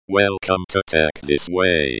Welcome to Tech This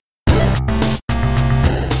Way.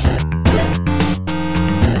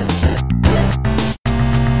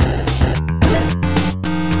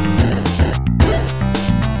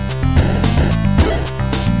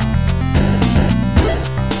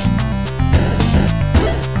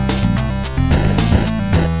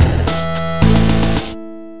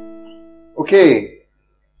 Okay,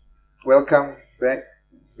 welcome back,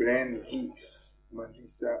 Brand Geeks,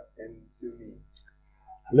 Marisa and Sumi.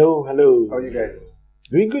 Hello. How are you guys?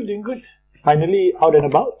 Doing good. Finally out and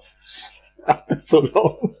about after so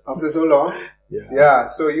long. After so long? Yeah. Yeah,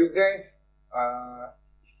 so you guys are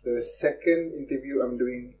the second interview I'm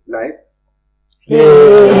doing live,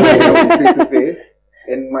 face to face,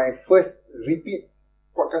 and my first repeat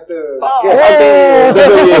podcaster guest.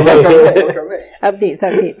 Welcome back. Updates.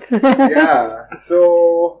 Yeah,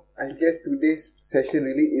 so I guess today's session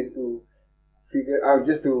really is to figure out,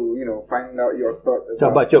 just to, find out your thoughts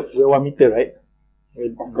about... But we're 1 meter, right?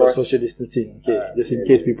 Of course. Social distancing. Okay, just in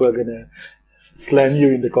case people are gonna slam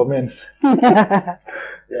you in the comments. Yeah,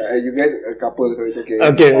 you guys are a couple, so it's okay.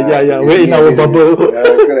 Okay, so we're in our bubble.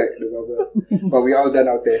 Correct, the bubble. But we all done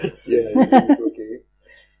our tests. Yeah. It's okay.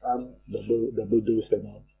 Double dose and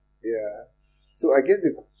all. Yeah. So I guess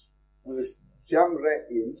we'll jump right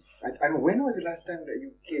in. I don't know, when was the last time that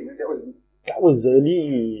you came? That was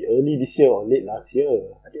early this year or late last year.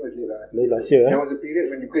 I think it was Late last year. There was a period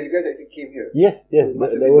because you guys actually came here. Yes. It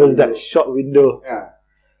must have There been was that short window. Yeah.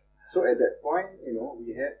 So at that point,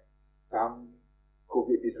 we had some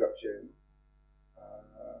COVID disruption.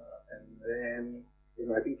 And then,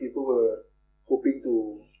 I think people were hoping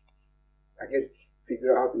to,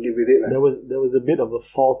 figure out how to live with it. There was a bit of a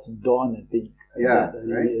false dawn, I think. Yeah,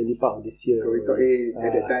 early part of this year. So we thought,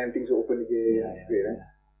 at that time things were open again. Right?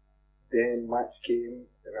 Then March came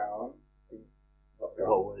around, things got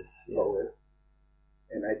worse.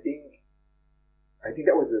 And I think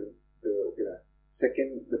that was the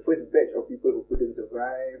first batch of people who couldn't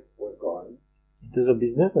survive was gone. In terms of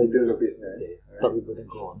business? In terms of business. Okay. Right? I thought we wouldn't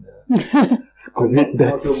go on the COVID.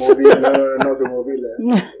 Not so mobile. No, not so mobile.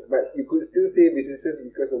 But you could still say businesses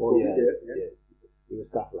because of COVID. Yes. It was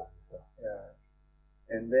tough. Yeah.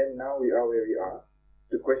 And then now we are where we are.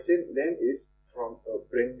 The question then is, from a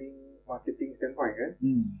branding marketing standpoint, right?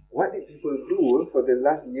 What did people do for the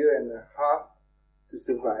last year and a half to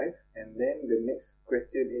survive? And then the next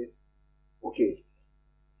question is, okay,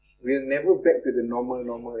 we're never back to the normal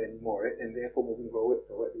anymore, right? And therefore moving forward,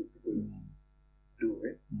 so what did people do,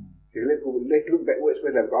 right? Okay, let's look backwards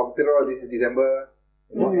first. After all, this is December,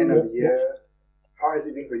 end of the year. How has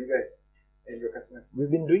it been for you guys and your customers?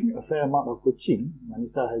 We've been doing a fair amount of coaching.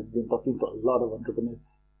 Marisa has been talking to a lot of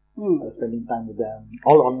entrepreneurs, spending time with them,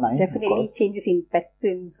 all online. Definitely changes in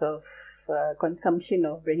patterns of consumption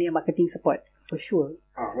of branding and marketing support, for sure.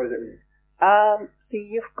 What does that mean? So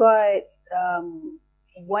you've got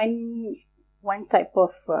one type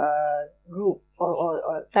of group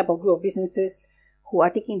or type of group of businesses who are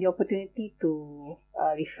taking the opportunity to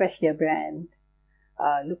refresh their brand,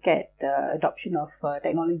 look at the adoption of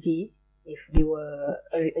technology. If they were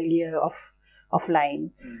earlier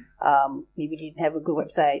offline, maybe they didn't have a good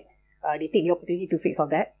website, they take the opportunity to fix all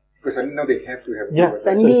that. Because suddenly now they have to have. Yes,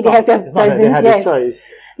 suddenly they have to have presence.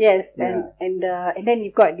 Yes, Yeah. and then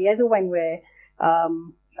you've got the other one where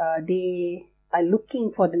they are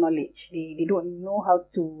looking for the knowledge. They don't know how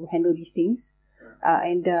to handle these things,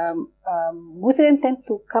 and most of them tend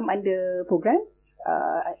to come under programs,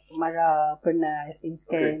 Mara, Pernas,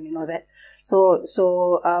 InScan, and all that. So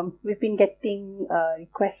we've been getting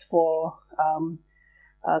requests for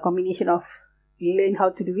a combination of learn how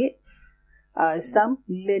to do it, some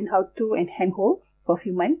learn how to and handhold for a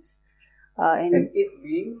few months, and it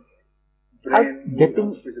being brand,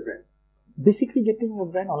 basically getting your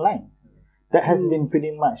brand online. That has been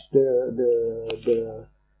pretty much the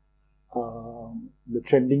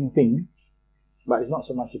trending thing, but it's not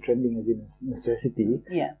so much a trending as in a necessity.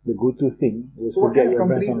 Yeah. The go-to thing is so to what get kind of your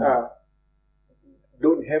brand companies online.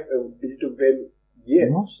 Don't have a digital brand yet?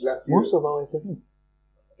 Most of our SMEs.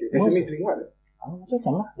 Okay. SMEs doing what?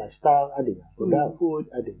 Macam-macam lah. Lifestyle ada yang, product food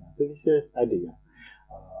ada yang, services ada yang,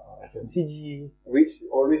 FMCG. Which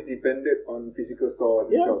always depended on physical stores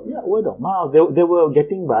and shops. Yeah, word of mouth. They were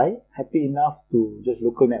getting by, happy enough to just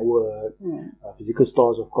local network, physical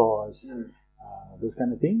stores of course, those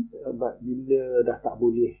kind of things. But bila dah tak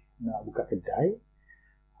boleh nak buka kedai,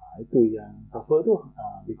 itu yang suffer tu.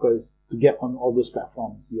 Because to get on all those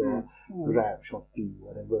platforms, your Grab, Shopee,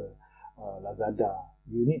 whatever, Lazada,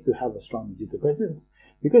 you need to have a strong digital presence.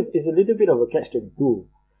 Because it's a little bit of a catch-22.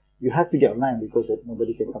 You have to get online because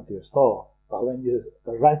nobody can come to your store. But when you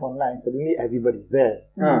arrive online, suddenly everybody's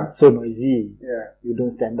there. Ah. So noisy. Yeah. You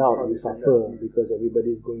don't stand out, Oh, you you stand suffer out. because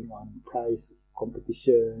everybody's going on price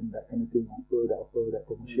competition, that kind of thing, offer, that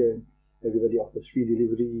promotion. Everybody offers free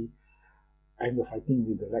delivery. And you're fighting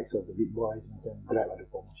with the likes of the big boys, macam Grab ada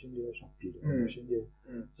promotion dia, Shopee ada promotion dia.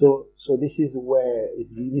 So this is where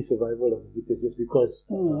it's really survival of the fittest, just because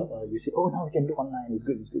you say, oh, now we can do online, it's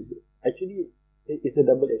good. Actually, it's a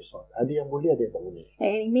double-edged sword. Ada yang boleh, ada yang tak boleh.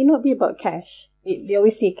 And it may not be about cash. They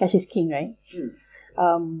always say cash is king, right?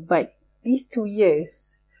 But these 2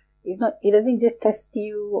 years, it doesn't just test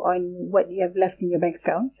you on what you have left in your bank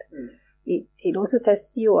account. It also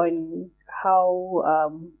tests you on how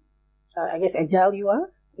I guess agile you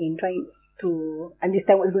are in trying to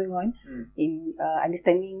understand what's going on, in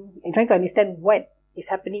understanding and trying to understand what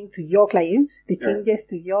is happening to your clients, the changes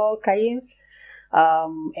to your clients,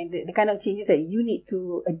 and the kind of changes that you need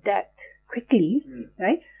to adapt quickly,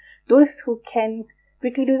 right? Those who can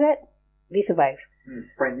quickly do that, they survive.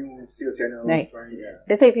 Find new sales channels. Right.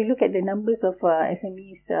 That's why if you look at the numbers of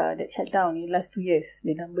SMEs that shut down in the last 2 years,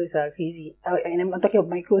 the numbers are crazy. And I'm talking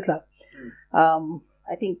of micros lah.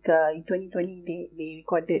 I think in 2020 they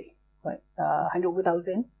recorded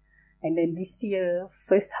 100,000, and then this year,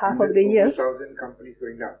 first half of the year, 100,000 companies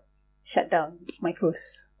going down. shut down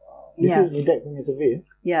micros. This is NIDEC punya survey.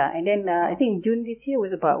 Yeah, and then I think June this year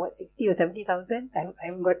was about 60 or 70,000. I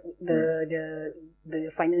haven't got the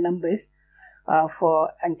final numbers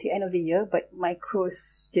for until end of the year, but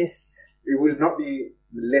micros just It will not be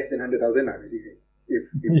less than 100,000 lah, basically. If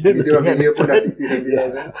middle of the year pun dah 60,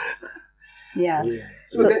 70,000. yeah.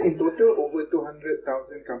 So that in total, over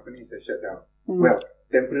 200,000 companies have shut down. Well,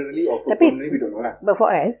 temporarily or for permanently, we don't know lah. But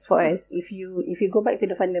for us, if you go back to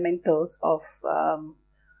the fundamentals of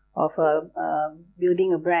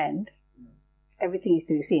building a brand, everything is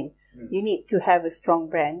still the same. You need to have a strong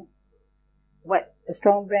brand. What a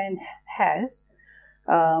strong brand has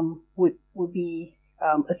would be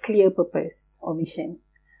a clear purpose or mission,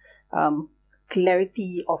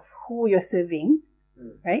 clarity of who you're serving,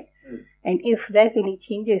 right? And if there's any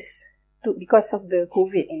changes because of the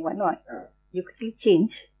COVID and whatnot, you quickly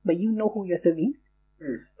change, but you know who you're serving,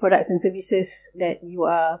 products and services that you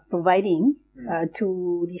are providing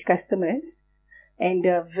to these customers, and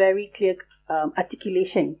a very clear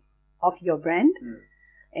articulation of your brand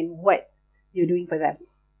and what you're doing for them.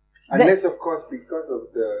 Unless, of course, because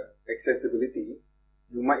of the accessibility,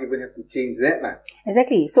 you might even have to change that lah.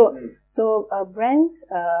 Exactly. So brands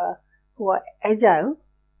who are agile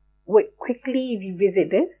would quickly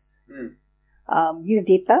revisit this, use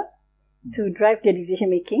data to drive their decision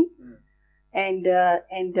making, and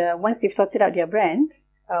once they've sorted out their brand,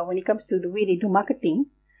 when it comes to the way they do marketing,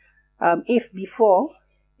 if before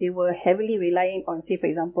they were heavily reliant on, say, for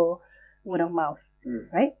example, word of mouth,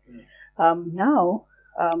 right? Now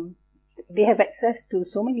they have access to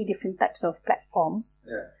so many different types of platforms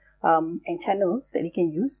and channels that they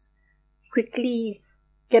can use, quickly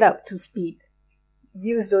get up to speed,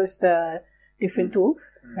 use those different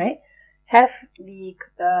tools, right? Have the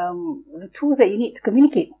tools that you need to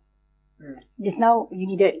communicate. Just now, you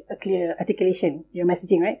needed a clear articulation, your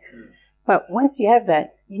messaging, right? But once you have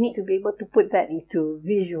that, you need to be able to put that into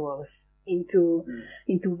visuals, into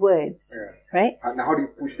words, right? Now, how do you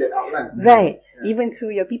push that out lah? Right, even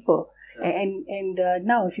through your people. And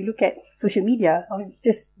now, if you look at social media,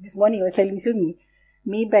 just this morning I was telling Silmi,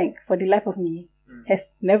 Maybank, for the life of me, has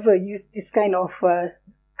never used this kind of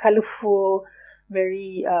colourful,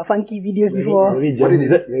 very funky videos before. Very Gen Z.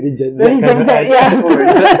 Very Gen Z,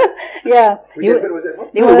 yeah. Yeah. Which advert was that for?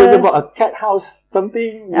 It was about a cat house,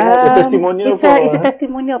 something, a testimonial it's a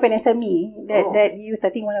testimonial of an SME that used, I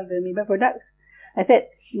think, one of the Maybank products. I said,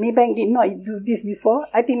 Maybank did not do this before.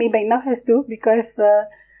 I think Maybank now has to, because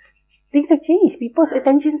things have changed. People's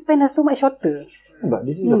attention span is so much shorter. But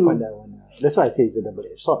this is the point that I want to... That's why I say it's a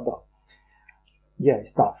double-edged sword. Yeah,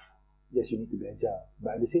 it's tough. Yes, you need to be agile.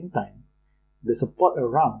 But at the same time, the support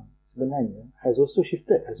around sebenarnya has also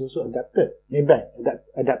shifted, has also adapted. Maybank,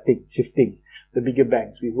 adapting, shifting. The bigger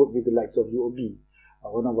banks, we work with the likes of UOB,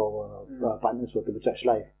 one of our partners for Turbocharge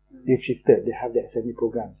Life. They've shifted, they have their SME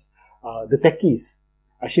programs. The techies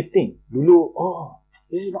are shifting. Dulu,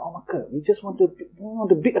 this is not our market. We just want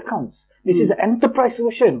the big accounts. This is an enterprise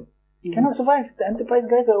solution. Cannot survive. The enterprise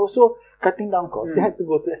guys are also cutting down costs. They had to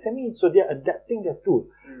go to SME. So they are adapting their tool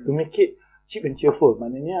to make it cheap and cheerful.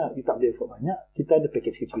 Maknanya, you tak boleh effort banyak, kita ada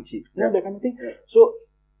package kecil-kecil. You know, that kind of thing. So,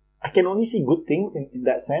 I can only see good things in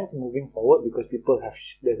that sense moving forward, because people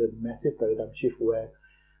there's a massive paradigm shift where,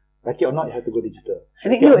 like it or not, you have to go digital. I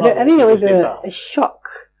think there was a shock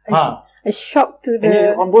a shock to And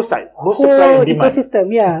the on both sides, both supply whole and demand.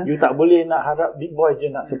 ecosystem. Yeah, You tak boleh nak harap big boys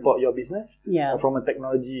je nak support your business. yeah. From a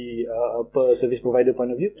technology per service provider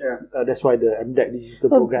point of view. Yeah. That's why the MDEC digital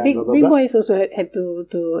So program, big, blah, blah, big blah. boys also had to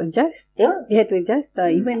adjust. Yeah. They had to adjust,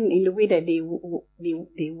 even in the way that they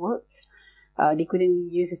worked. They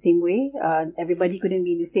couldn't use the same way. Everybody couldn't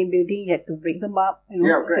be in the same building. You had to break them up. You know?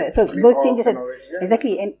 Yeah, correct. So Split those off changes, and all that, yeah.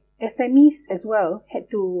 exactly. And SMEs as well had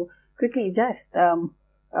to quickly adjust.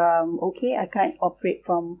 Okay, I can't operate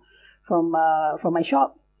from my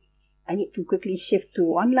shop. I need to quickly shift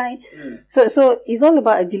to online. So it's all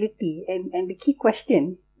about agility. And the key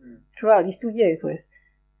question throughout these 2 years was,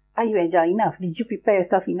 are you agile enough? Did you prepare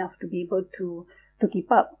yourself enough to be able to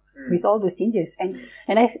keep up with all those changes? And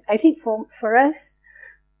I think for us,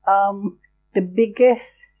 the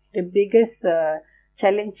biggest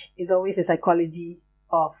challenge is always the psychology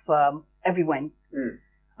of everyone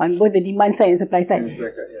on both the demand side and supply side. Yeah.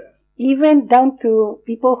 Even down to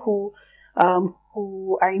people who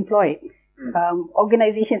are employed.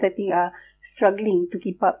 Organizations, I think, are struggling to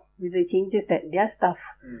keep up with the changes that their staff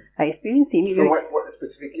are experiencing. So what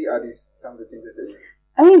specifically are some of the changes that you...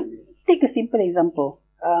 I mean, take a simple example.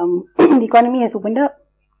 The economy has opened up.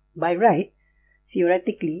 By right,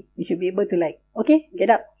 theoretically, we should be able to okay, get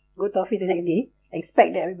up, go to office the next day.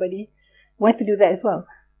 Expect that everybody wants to do that as well.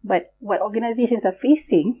 But what organizations are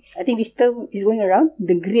facing, I think this term is going around,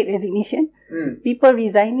 the Great Resignation. People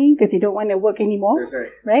resigning because they don't want to work anymore. That's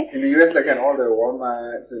right. Right? In the US, all the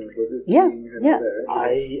Walmarts and Burger Kings and all that,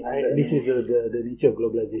 right? This is the nature of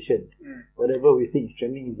globalization. Whatever we think is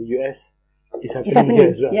trending in the US is happening, happening here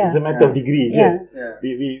as well. yeah. It's a matter of degrees. Yeah.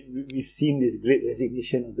 We've seen this great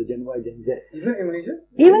resignation of the Gen Y, Gen Z. Even in Malaysia?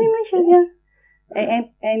 Even in Malaysia, yeah.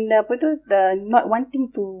 And not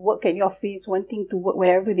wanting to work at the office, wanting to work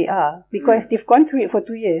wherever they are, because they've gone through it for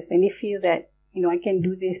 2 years and they feel that, I can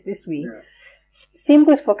do this way. Yeah. Same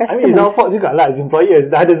goes for customers. I mean, it's our fault juga lah as employers.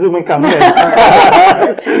 Dah ada Zoom account kan.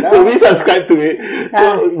 So we subscribe to it.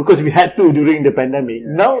 So, because we had to during the pandemic.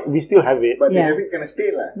 Now we still have it. But the habit kind of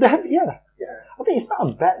stayed lah. Yeah. I mean, it's not a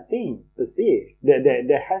bad thing per se.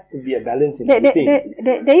 There has to be a balance in everything.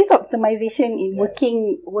 There is optimization in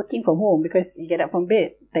working from home, because you get up from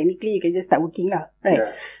bed. Technically, you can just start working lah, right?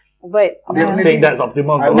 Yeah. But I'm not saying that's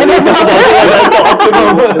optimal. The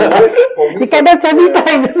worst for me, you can have travel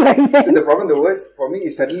time. so the problem, the worst for me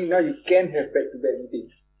is suddenly now you can have back-to-back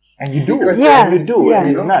meetings. And you do. Because you do. Yeah.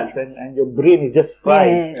 And it's nuts. And your brain is just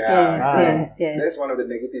fried. Yes. That's one of the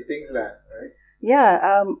negative things lah, right?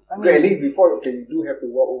 Yeah. Because at least before, you do have to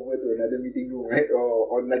walk over to another meeting room, right?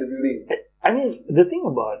 Or another building. I mean, the thing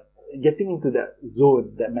about getting into that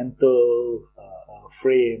zone, that mental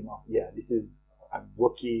frame of, this is, I'm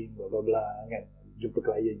working, blah, blah, blah, kan. Jumpa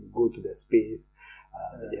client, you go to the space,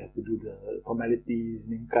 they have to do the formalities,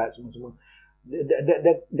 name cards, semua.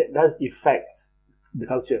 That does affect the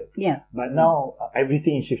culture. Yeah. But now,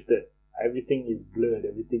 everything is shifted. Everything is blurred.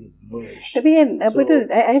 Everything is merged. Tapi kan,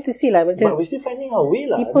 I have to say lah, but we're still finding our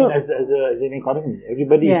way lah. I mean, as an economy,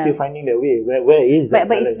 everybody is still finding their way. Where is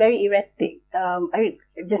that? But it's very erratic.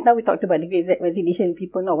 Just now we talked about the Great Resignation,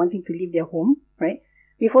 people not wanting to leave their home, right?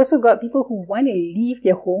 We've also got people who want to leave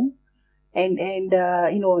their home and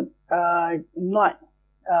not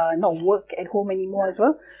work at home anymore as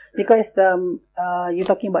well, because you're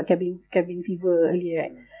talking about cabin fever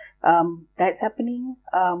earlier, right? That's happening.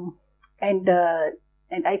 And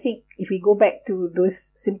I think if we go back to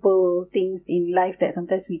those simple things in life that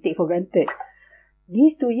sometimes we take for granted,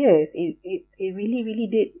 these 2 years, it really, really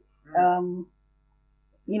did,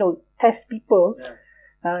 test people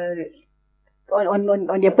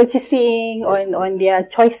on their purchasing, on their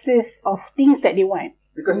choices of things that they want.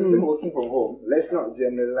 Because even working from home, let's not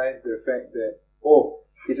generalize the fact that,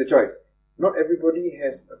 it's a choice. Not everybody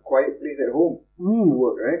has a quiet place at home to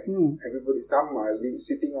work, right? Everybody, some are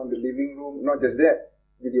sitting on the living room. Not just that,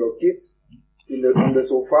 with your kids on the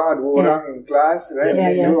sofa, dua orang in class, right? And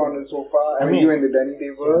then you on the sofa, you on the dining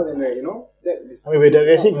table, and that is. I mean, we're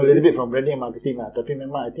digressing a little bit from branding and marketing lah. Tapi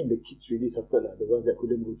memang I think the kids really suffered lah, the ones that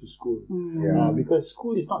couldn't go to school. Because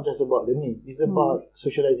school is not just about learning; it's about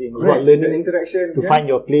socializing, it's about learning, the interaction, to find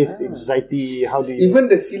your place in society. How do you even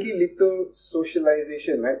the silly little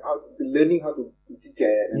socialization, right? Learning how to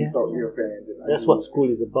chat and talk to your friends. That's what school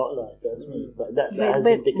is about lah. That's me. But that has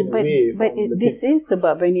been taken away from the this kids. is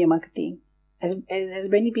about branding and marketing. As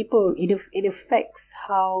many people, it affects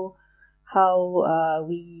how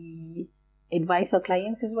we advise our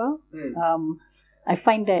clients as well. I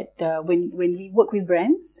find that when we work with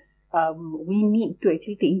brands, we need to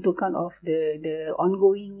actually take into account of the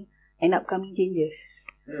ongoing and upcoming changes.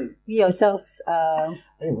 we ourselves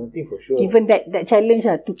One thing for sure. given that challenge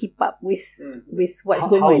to keep up with what's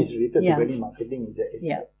going how on. it's related to branding marketing is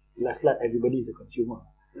that last like everybody is a consumer.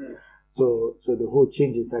 So the whole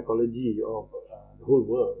change in psychology of the whole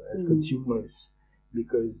world as consumers,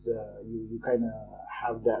 because you kind of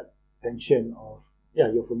have that tension of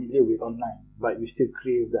you're familiar with online, but you still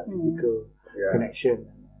crave that physical connection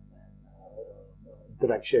and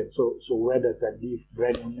interaction. So where does that leave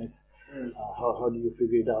brand owners? How do you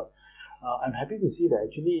figure it out? I'm happy to see that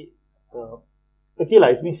actually. It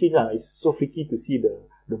makes me feel it's so freaky to see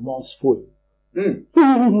the malls full.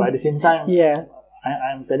 But at the same time,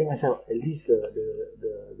 I'm telling myself at least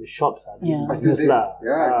the shops are doing business lah.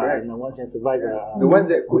 Correct. And the ones that survive, the ones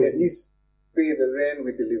that could at least pay the rent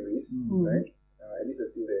with deliveries, right? At least are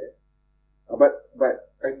still there. But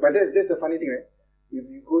that's a funny thing, right? If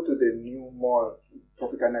you go to the new mall,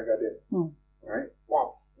 Tropicana Gardens, right?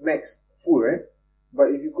 Wow, max full, right?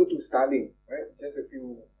 But if you go to Starling, right? Just a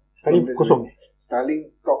few.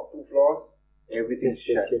 Starling top 2 floors. Everything's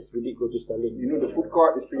shut. Yes, we did go to Starling. You know, the food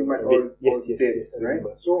court is pretty much all dead, right?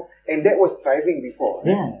 Remember. So, and that was thriving before,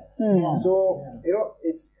 right? So, you know,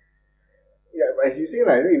 it's as you say,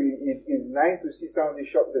 like, it's nice to see some of these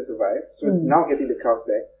shops that survive. So it's now getting the crowds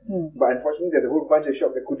back. But unfortunately, there's a whole bunch of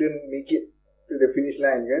shops that couldn't make it to the finish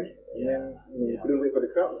line, right? And then couldn't wait for the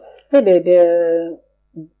crowd. So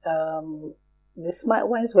the smart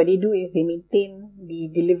ones, what they do is they maintain the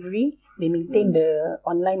delivery, they maintain the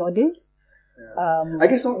online orders. I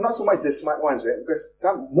guess not so much the smart ones, right? Because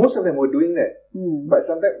most of them were doing that, but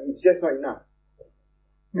sometimes it's just not enough.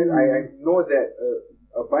 And I know that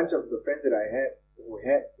a bunch of the friends that I had who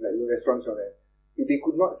had like restaurants on there, they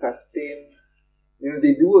could not sustain. You know,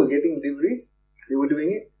 they were getting deliveries, they were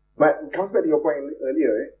doing it, but it comes back to your point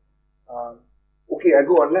earlier, right? Okay, I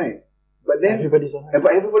go online, but then everybody's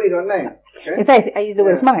online. Okay? That's why I use the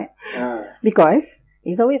word smart because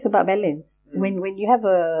it's always about balance. When you have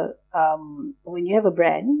a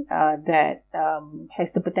brand that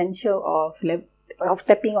has the potential of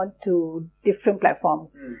tapping onto different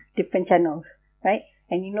platforms, different channels, right?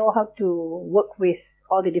 And you know how to work with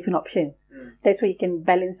all the different options. That's where you can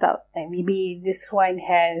balance out. And maybe this one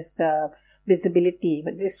has visibility,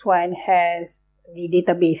 but this one has the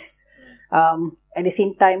database. At the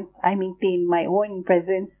same time, I maintain my own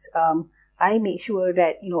presence. I make sure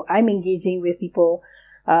that I'm engaging with people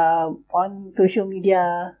on social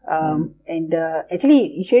media, and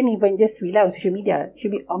actually you shouldn't even just rely on social media. It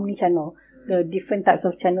should be omni-channel. The different types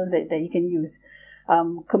of channels that you can use.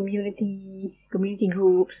 Community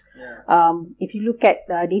groups. If you look at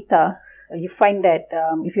data, you find that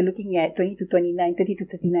if you're looking at 20 to 29, 30 to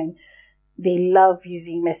 39, they love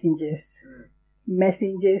using messengers.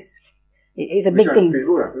 Messengers is a big thing.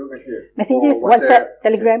 Facebook, Messengers, WhatsApp,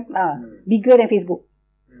 Telegram, bigger than Facebook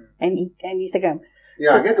and Instagram.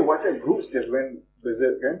 Yeah, I guess the WhatsApp groups just went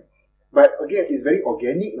berserk, kan? But again, it's very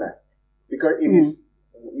organic lah. Because it is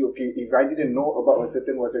okay. If I didn't know about a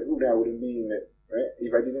certain WhatsApp group, then I wouldn't be in it, right?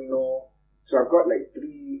 If I didn't know, so I've got like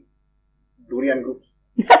 3 durian groups.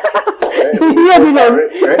 Right?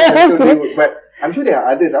 But I'm sure there are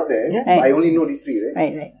others out there. Yeah. But I only know these 3,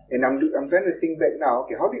 right? Right. And I'm trying to think back now.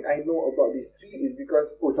 Okay, how did I know about these 3? Is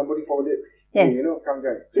because somebody forwarded. Yes. Come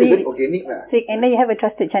down. So it's very organic lah. So and then you have a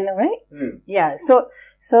trusted channel, right? Yeah. So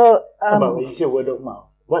but when you say word of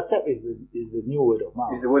mouth, WhatsApp is the new word of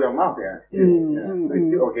mouth. It's the word of mouth, still. So it's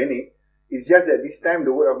still organic. It's just that this time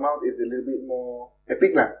the word of mouth is a little bit more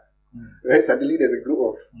epic lah. Right? Suddenly there's a group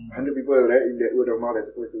of 100 people, right, in that word of mouth as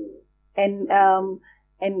opposed to. And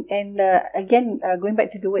again, going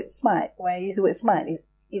back to the word smart, why I use the word smart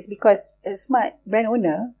is because a smart brand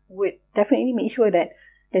owner would definitely make sure that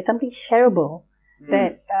there's something shareable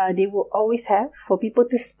that they will always have for people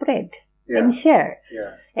to spread and share.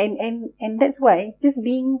 Yeah. And that's why just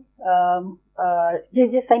being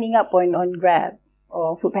just signing up on Grab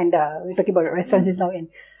or Foodpanda, we're talking about restaurants just now, and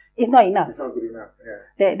it's not enough. It's not good enough.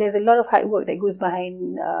 Yeah. There's a lot of hard work that goes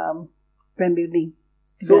behind brand building.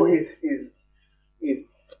 So is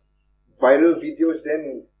viral videos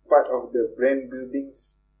then part of the brand building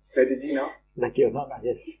strategy now? Like it or not,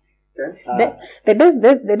 yes. Okay. That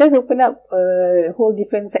does open up a whole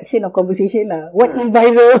different section of conversation lah. What is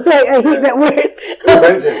viral? Like, I hate that word.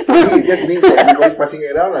 For me, it just means that everybody's passing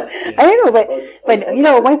it around lah. I don't know, but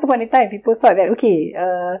once upon a time, people thought that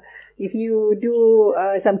if you do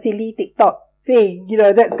some silly TikTok thing,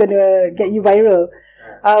 that's gonna get you viral.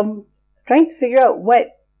 Trying to figure out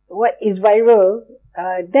what is viral.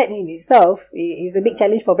 That in itself is a big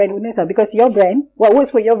challenge for brand owners because your brand, what works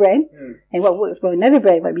for your brand and what works for another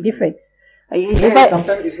brand might be different.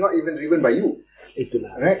 Sometimes it's not even driven by you.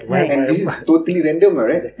 Itulah. Right? Why- And this is totally random,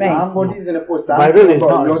 right? Exactly. Somebody's going to post something Viral is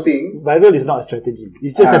about not your thing. viral is not a strategy.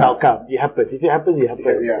 It's just an outcome. It happens. If it happens, it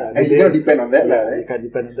happens. Yeah. And you cannot depend on that, Yeah, right? you can't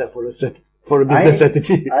depend on that for a business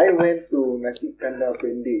strategy. I went to Nasi Kandar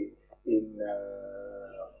Pende in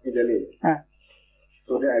Jalil.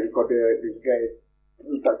 So then I recorded this guy,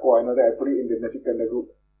 tak kuat, and all that. I put it in the Nasi Kandar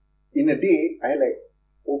group. In a day, I had like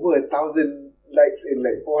over 1,000 likes and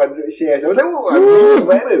like 400 shares. I was like, oh, I'm really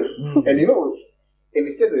viral. And you know, and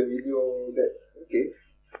it's just a video that, okay,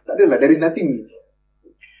 tak adalah, there is nothing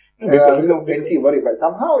fancy about it, but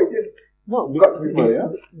somehow it just got to people, yeah?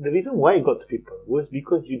 The reason why it got to people was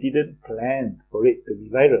because you didn't plan for it to be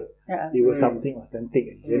viral. It was something authentic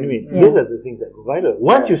and genuine. Those are the things that go viral.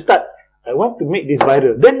 Once you start, I want to make this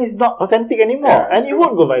viral, then it's not authentic anymore, and it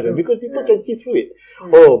won't go viral because people can see through it.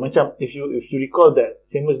 Oh, macam if you recall that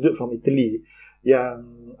famous dude from Italy yang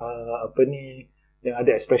yang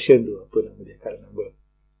ada expression tu, apa nama dia, can't remember,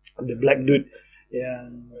 the black dude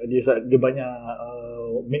yang dia banyak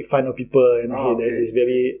make fun of people and there's this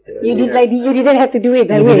very you didn't have to do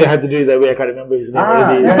it that you way. didn't have to do it that way. I can't remember his name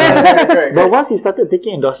already. Correct. But once he started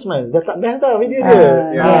taking endorsements, dah tak best dah video dia.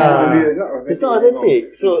 It's not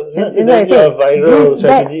authentic. So that's a viral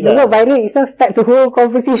strategy The lah. word viral itself starts the whole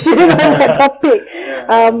conversation on that topic.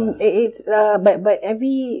 But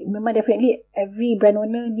memang definitely every brand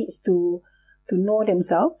owner needs to know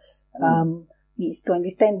themselves. Needs to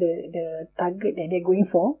understand the target that they're going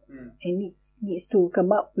for, and needs to come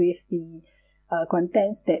up with the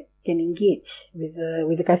contents that can engage with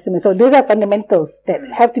the customer. So those are fundamentals that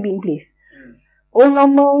have to be in place. Old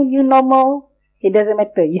normal, new normal, it doesn't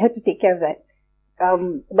matter. You have to take care of that.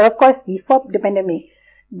 But of course, before the pandemic,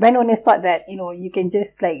 brand owners thought that you can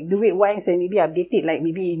just like do it once and maybe update it like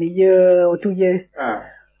maybe in a year or 2 years.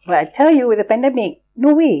 But I tell you, with the pandemic,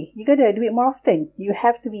 no way. You gotta do it more often. You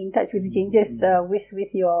have to be in touch with the changes with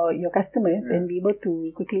your customers and be able to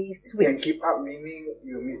quickly switch. And keep up, meaning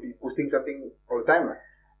you may be posting something all the time, right?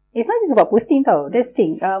 It's not just about posting, though. That's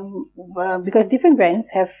the thing. Because different brands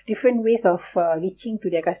have different ways of reaching to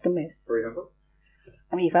their customers. For example?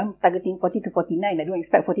 I mean, if I'm targeting 40 to 49, I don't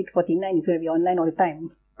expect 40 to 49 is going to be online all the time.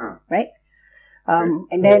 Right?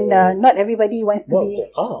 And then not everybody wants to be...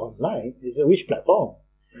 online. It's which platform?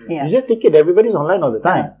 Yeah. You just take it, everybody's online all the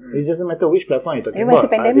time. It doesn't matter which platform you're talking about.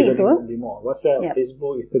 Pandemic tu. WhatsApp,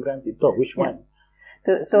 Facebook, Instagram, TikTok, which one?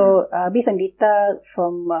 So based on data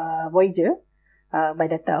from Voyager, by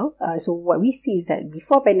Datal, so what we see is that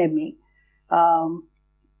before pandemic,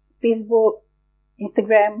 Facebook,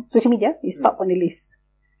 Instagram, social media is top on the list.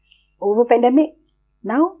 Over pandemic,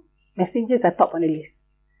 now messengers are top on the list.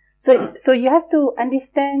 So you have to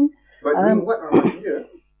understand. But doing what on Messenger?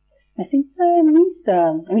 Messenger means,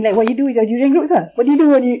 like what you do with your durian groups. What do you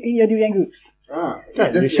do in your durian groups?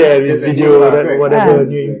 You share this video, whatever,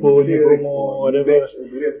 new info, new promo, whatever.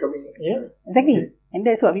 Yeah. Exactly. And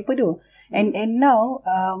that's what people do. And now,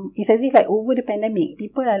 it's as if like over the pandemic,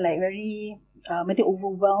 people are like very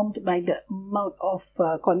overwhelmed by the amount of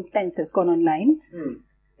contents that's gone online.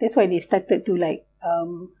 That's why they've started to like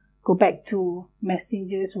go back to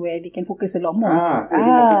messengers where they can focus a lot more. So they're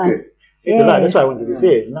more focused. That's what I wanted to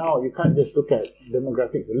say. Now, you can't just look at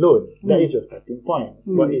demographics alone. That is your starting point.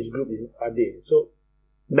 What age group are they? So,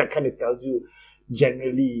 that kind of tells you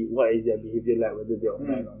generally what is their behavior like, whether they're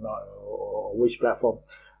online or not, or which platform.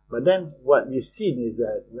 But then, what we've seen is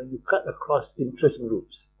that when you cut across interest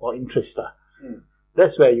groups or interest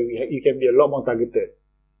that's where you can be a lot more targeted.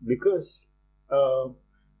 Because out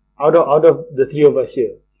of the three of us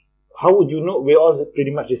here, how would you know we're all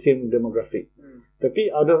pretty much the same demographic?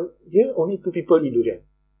 Tapi out of here, only 2 people eat durian.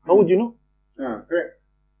 How would you know? Correct.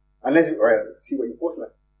 Unless you see what you post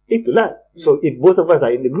lah. Itulah. So if both of us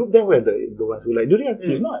are in the group, then we're the ones who like durian.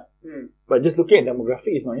 She's not. But just looking at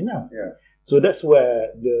demographic is not enough. So that's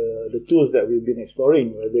where the tools that we've been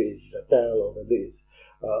exploring, whether it's Datal or whether it's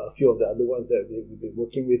a few of the other ones that we've been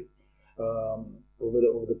working with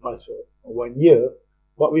over the past 1 year,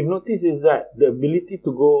 what we've noticed is that the ability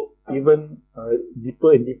to go even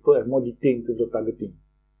deeper and deeper and more detailed into the targeting.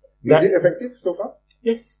 Is it effective so far?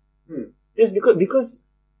 Yes. Yes, because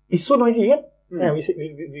it's so noisy, yeah?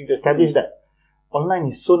 We've established that. Online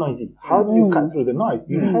is so noisy. How do you cut through the noise?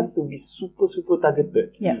 You have to be super, super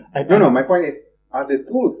targeted. No, my point is, are the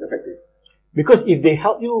tools effective? Because if they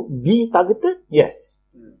help you be targeted, yes.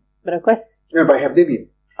 But of course... Yeah, but have they been?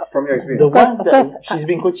 From your experience? The ones that she's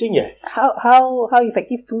been coaching, yes. How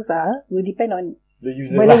effective tools are will depend on the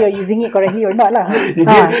user. whether you're using it correctly or not lah.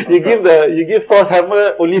 You give Thor's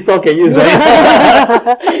hammer, only Thor can use, right?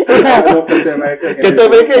 No, Captain America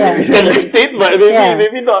can lift it, but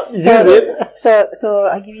maybe not use it. So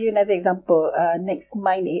I'll give you another example.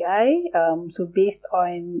 NextMind AI. So based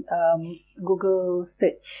on Google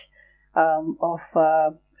search of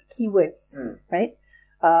keywords, right?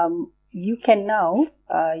 You can now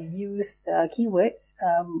use keywords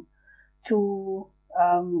to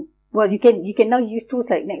you can now use tools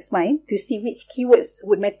like NextMind to see which keywords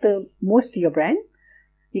would matter most to your brand.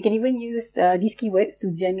 You can even use these keywords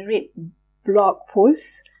to generate blog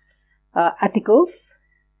posts, articles,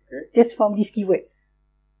 just from these keywords.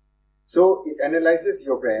 So it analyzes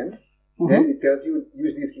your brand, then it tells you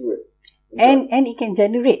use these keywords. And it can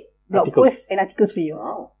generate blog posts and articles for you.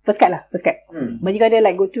 Wow. First cut. But you gotta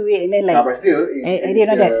go through it and then but still,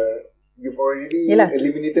 you've already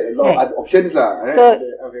eliminated a lot of other options lah. Right?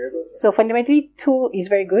 So fundamentally, tool is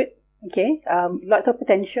very good. Okay, lots of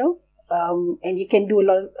potential. And you can do a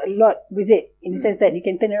lot with it in the sense that you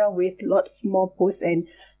can turn around with lots more posts and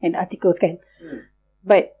articles, kan?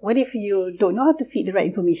 But what if you don't know how to feed the right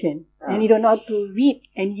information and you don't know how to read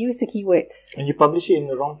and use the keywords? And you publish it in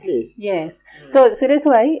the wrong place. Yes. So that's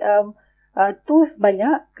why tools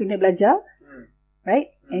banyak, kena belajar,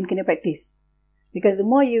 right? And kena practice. Because the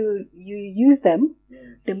more you use them,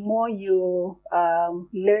 the more you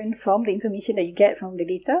learn from the information that you get from the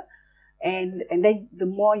data, and then the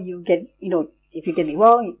more you get, if you get it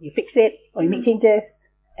wrong, you fix it or you make changes,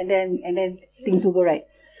 and then things will go right.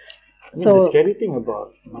 The scary thing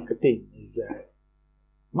about marketing is that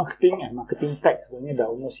marketing and marketing tech sebenarnya dah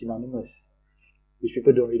almost synonymous, which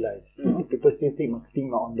people don't realize. People still think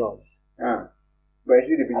marketing not on doors. But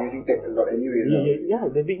actually they've been using tech a lot anyway. Yeah,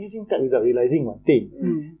 they've been using tech without realizing one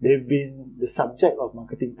thing. They've been the subject of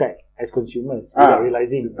marketing tech as consumers without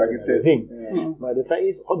realizing another thing. But the fact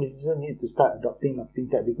is, all businesses need to start adopting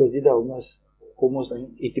marketing tech because they are almost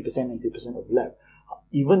 80%, 90% overlap.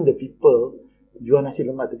 Even the people jual nasi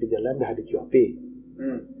lemak tepi jalan dah ada QR Pay.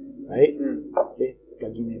 Right? Okay,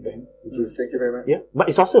 plug-in event. Thank you very much. Yeah, but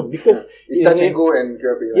it's awesome because it's touch and go and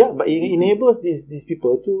QR Pay. Yeah, but it enables these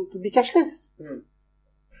people to be cashless.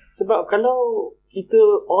 Sebab kalau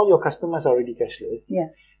all your customers are already cashless,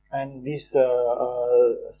 and these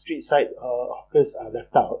street side hawkers are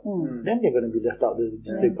left out, then they're going to be left out of the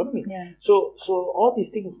digital economy. So all these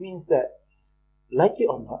things means that, like it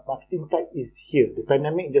or not, marketing tech is here. The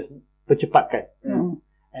pandemic just percepatkan.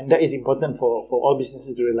 And that is important for all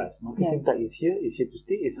businesses to realize. Marketing tech is here to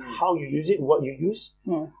stay. It's how you use it, what you use,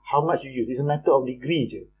 how much you use. It's a matter of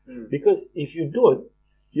degree je. Because if you don't,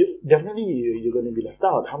 you're going to be left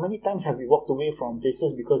out. How many times have we walked away from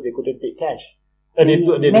places because they couldn't take cash? They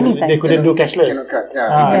couldn't do cashless.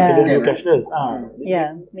 They couldn't do cashless.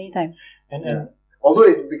 Many times. And although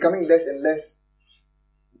it's becoming less and less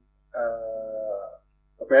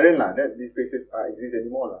apparent that these places exist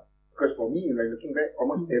anymore . Because for me, when looking back,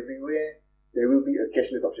 almost everywhere there will be a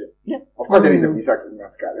cashless option. Of course, there is a Visa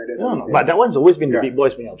Mastercard, right? That's but that one's always been the big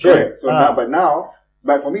boys' option. Correct. So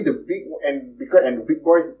but for me, the big and big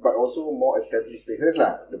boys, but also more established places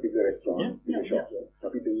the bigger restaurants, bigger shops.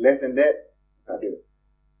 But the less than that, ada.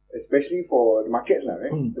 Especially for the markets right?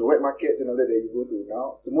 The wet markets and all that you go to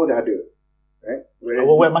now, semua dah ada, right? Whereas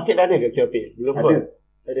wet market dah ada ke QRP? Belum ada.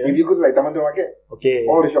 If you go to Taman Tun Market,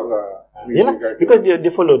 all the shops are. Because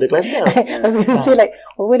they follow the clientele. I was going to say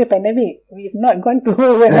over the pandemic, we've not gone to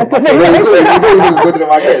wet market. Go to the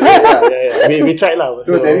market. We tried lah.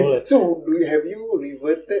 So have you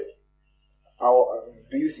reverted?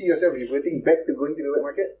 Do you see yourself reverting back to going to the wet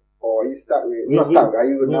market, or you start with? Are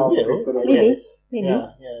you now prefer? Maybe.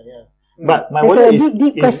 Yeah. But my wallet is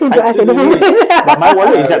deep question to ask at the moment. But my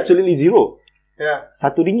wallet is absolutely zero.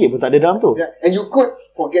 RM1 pun tak ada dalam tu. And you could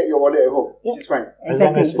forget your wallet at home, which is fine. As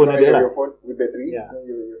long as phone ada lah. Your phone with battery, then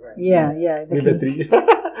you're fine. Exactly. With battery.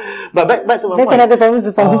 But back to my point. That's another problem to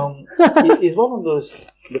solve. It's one of those,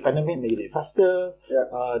 the pandemic made it faster. There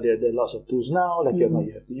are lots of tools now, like you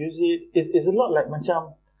have to use it. It's a lot like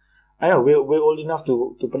macam, I know, we're old enough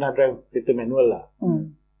to pernah drive kereta manual lah.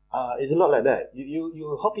 It's a lot like that.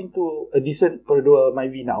 You hop into a decent Perodua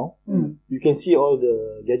Myvi now, you can see all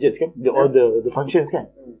the gadgets kan, all the functions kan.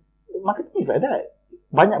 Marketing is like that.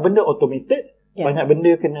 Banyak benda automated, banyak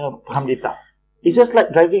benda kena faham data. It's just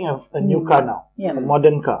like driving a new car now, a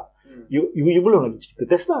modern car. You belum lagi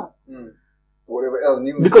cerita Tesla. Whatever else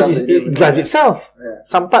new. Because it drives itself.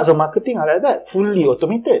 Some parts of marketing are like that, fully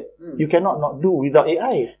automated. You cannot not do without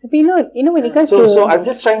AI. But you know when it comes to... So I'm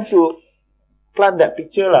just trying to plant that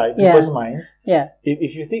picture in people's minds.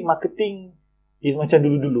 If you think marketing is macam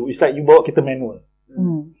dulu-dulu, it's like you bawa kereta manual.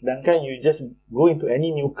 Sedangkan you just go into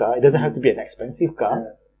any new car, it doesn't have to be an expensive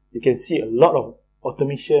car. You can see a lot of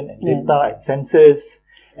automation and data and sensors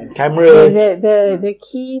and cameras. The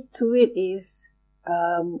key to it is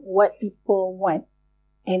what people want,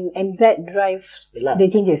 and that drives the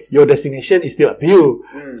changes. Your destination is still up to you.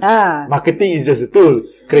 Marketing is just a tool.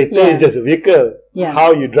 Kereta is just a vehicle.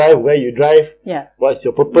 How you drive, where you drive, what's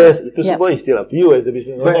your purpose, itu semua is still up to you as a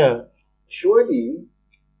business owner. Surely,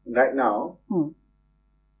 right now,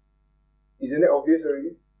 isn't that obvious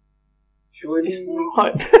already? Surely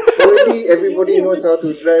everybody knows how to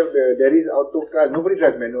drive. There is auto cars. Nobody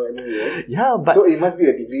drives manual anyway. Yeah, but so it must be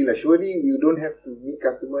a degree. Surely you don't have to meet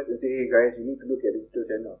customers and say, hey guys, you need to look at digital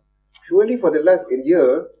channels. Surely for the last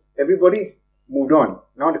year, everybody's moved on.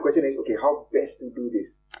 Now the question is, okay, how best to do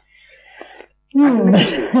this?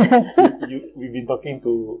 We've been talking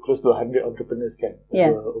to close to 100 entrepreneurs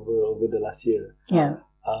over the last year.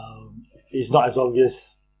 It's not as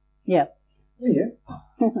obvious.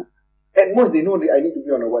 At most, they know that I need to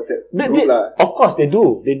be on a WhatsApp group Of course, they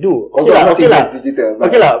do. Digital.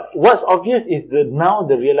 Okay lah. What's obvious is now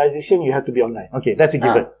the realization you have to be online. Okay, that's a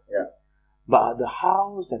given. But the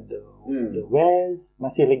hows and the wheres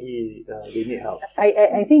masih lagi they need help.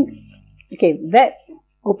 I think that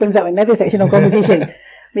opens up another section of conversation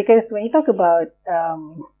because when you talk about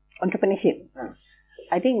entrepreneurship,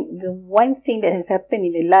 I think the one thing that has happened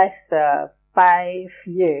in the last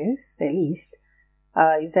 5 years at least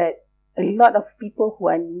is that a lot of people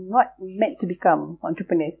who are not meant to become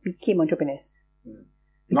entrepreneurs became entrepreneurs.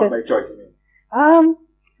 Not by choice, you mean?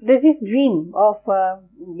 There's this dream of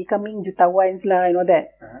becoming jutawans lah and all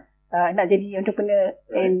that. Nak jadi entrepreneur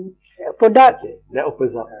and product. That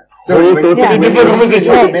opens up. So totally different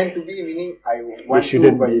conversation. Meant to be meaning I want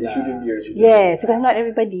to, but it shouldn't be a business. Yes, because not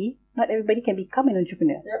everybody can become an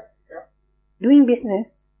entrepreneur. Doing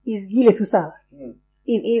business is gila susah.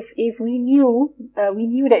 If we knew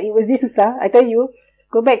that it was this susah, I tell you,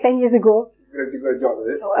 go back 10 years ago, you got a job, is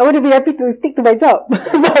it? I would have been happy to stick to my job.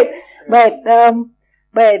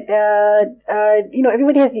 but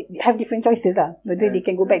everybody have different choices lah, whether they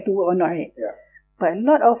can go back to work or not, right? But a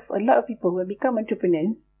lot of people who have become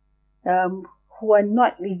entrepreneurs, who are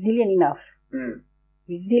not resilient enough,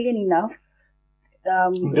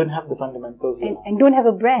 don't have the fundamentals and don't have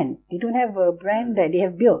a brand. They don't have a brand that they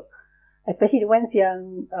have built. Especially the ones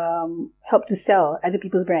yang help to sell other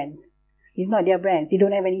people's brands. It's not their brands. They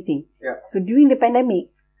don't have anything. So during the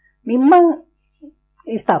pandemic, memang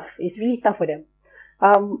it's tough. It's really tough for them.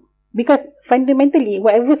 Because fundamentally,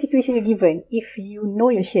 whatever situation you're given, if you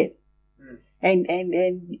know your shit, and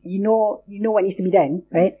you know what needs to be done,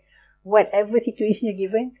 right? Whatever situation you're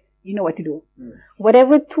given, you know what to do.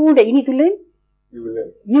 Whatever tool that you need to learn,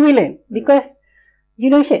 you will learn because you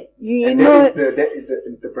know shit. You know that is the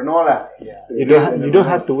entrepreneur lah. You don't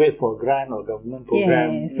have to wait for a grant or government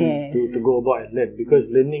program to go about and learn because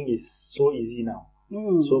learning is so easy now.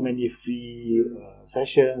 So many free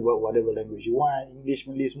sessions, whatever language you want, English,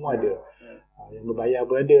 Malay, semua ada. Yang berbayar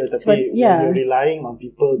pun ada, tapi you're relying on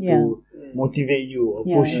people to motivate you or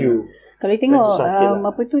push you. Kalau you tengok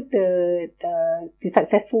apa tu the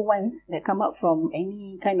successful ones that come up from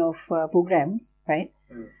any kind of programs, right?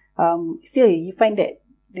 Still you find that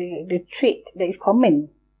the trait that is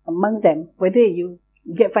common amongst them, whether you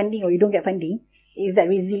get funding or you don't get funding, is that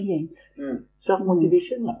resilience.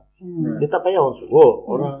 Self-motivation lah. Dia tak payah orang suruh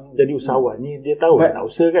orang jadi usahawan ni, dia tahu nak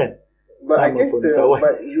usaha kan. But I guess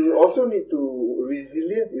but you also need to,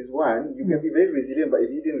 resilience is one, you can be very resilient, but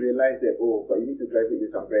if you didn't realize that, but you need to drive it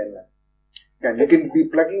with some brand lah. Kan, you can be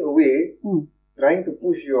plugging away, trying to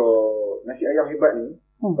push your nasi ayam hebat ni,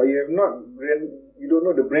 but you have not brand, you don't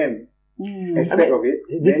know the brand aspect of it,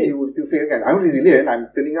 then you will still fail kan. I'm resilient,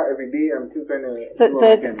 I'm turning up every day, I'm still trying to so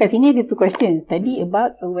kat sini ada two questions tadi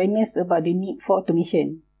about awareness about the need for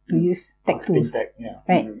automation to use tech tools,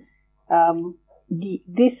 right?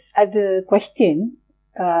 This other question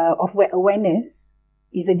of awareness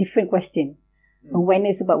is a different question.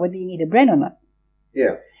 Awareness about whether you need a brand or not.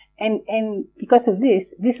 And because of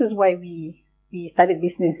this is why we started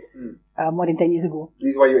business more than 10 years ago.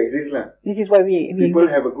 This is why you exist lah. This is why we people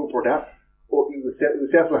exist. have a good product, it will sell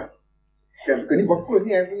itself lah. Kan, ni bagus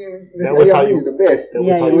ni, I punya that was how is the best. That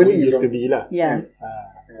was how it used to be lah.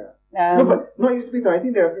 No, but not used to be though. I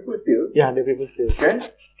think there are people still. There are people still. Can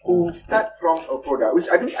who start from a product, which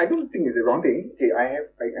I don't think is the wrong thing. Okay, I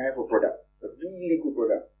have a product, a really good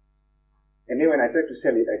product, and then when I try to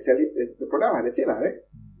sell it, I sell it as the product lah. That's it lah, right?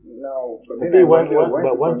 Now, but then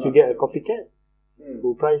once you get a copycat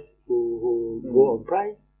who go on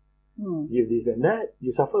price, give this and that,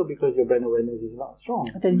 you suffer because your brand awareness is not strong.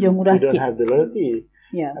 Atau dia murah you sikit. don't have the loyalty.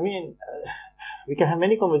 I mean, we can have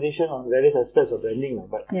many conversations on various aspects of branding,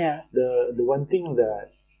 but Yeah. the one thing that,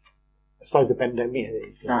 as far as the pandemic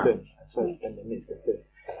is concerned,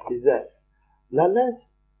 is that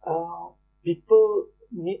Lalas, people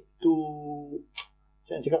need to,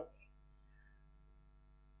 macam nak cakap,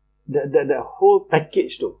 the whole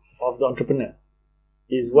package tu of the entrepreneur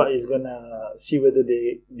is what is gonna see whether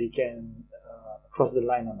they can cross the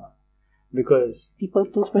line or not. Because People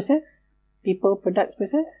tools process, people products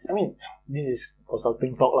process. I mean, this is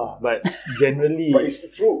consulting talk lah, but generally, But it's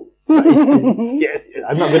true. yes,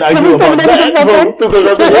 I'm not going to argue about that from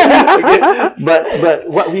okay. But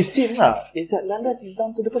what we've seen lah is that Landas is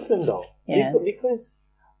down to the person though. Yeah. Because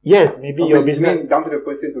yes, maybe your You business. mean down to the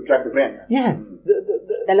person to drive the brand. Yes,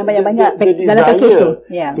 Dalam banyak-banyak the dalam package tu. desire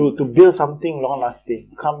Yeah. to build something long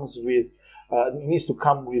lasting comes with needs to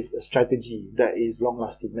come with a strategy that is long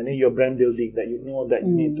lasting. Meaning your brand building, that you know that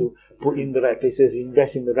you need to put in the right places,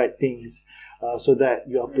 invest in the right things, so that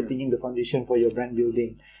you are putting in the foundation for your brand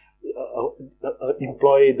building.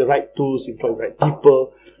 Employ the right tools, employ the right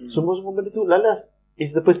people. Semua benda tu, Lalas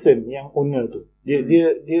is the person yang owner tu.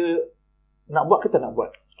 Dia nak buat ke tak nak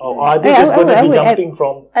buat? Or are they just going to be jumping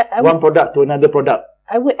from one product to another product?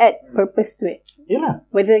 I would add purpose to it. Yalah.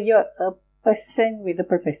 Whether you're a person with a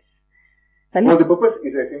purpose. Well, the purpose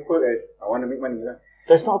is as simple as I want to make money lah.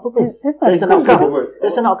 That's not a purpose. That's not That's a an purpose. outcome.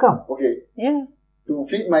 That's an outcome. Okay, Yeah. to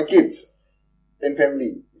feed my kids and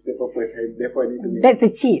family is the purpose, and therefore I need to make. That's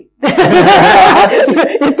a cheat.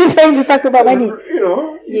 You're still trying to talk about money. You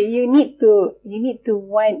know, You need to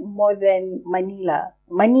want more than money lah.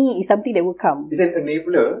 Money is something that will come. it's an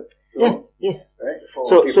enabler. Yes. Right. For,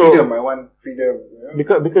 So- freedom. I want freedom. You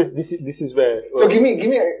know? Because this is where. So give me.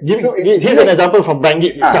 Here's an example from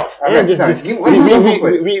Bangit itself. Alright, what is your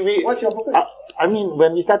purpose? What's your purpose? I mean,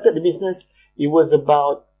 when we started the business, it was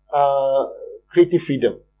about creative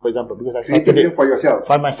freedom, for example, because I Creative started freedom it for yourself.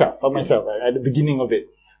 for myself at the beginning of it.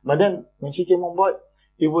 But then when she came on board,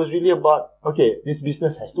 it was really about, okay, this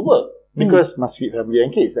business has to work because must feed family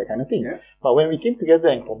and kids, that kind of thing. Yeah. But when we came together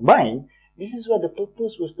and combined, this is where the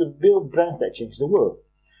purpose was to build brands that change the world.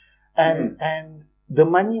 And the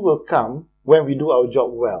money will come when we do our job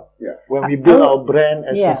well. Yeah. When we build our brand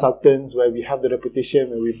as Yeah. consultants, where we have the reputation,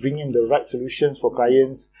 when we bring in the right solutions for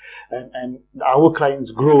clients, and our clients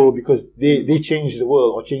grow because they change the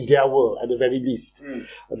world or change their world at the very least.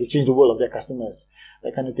 Or they change the world of their customers,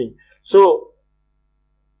 that kind of thing. So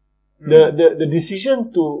the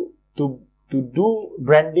decision to do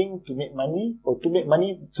branding to make money, or to make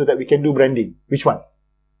money so that we can do branding, which one?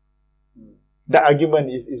 That argument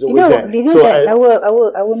is always there. You know So that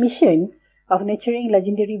our mission of nurturing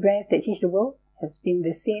legendary brands that change the world has been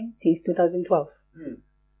the same since 2012.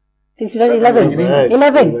 Since 2011.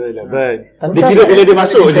 11. Dia kira bila dia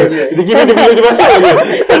masuk je. Dia kira bila dia masuk je.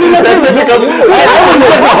 Rasanya kamu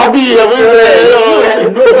hobi apa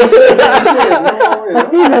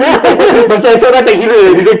pasal seorang tak kira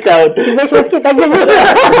dia dekat. Tiba sikit tanya.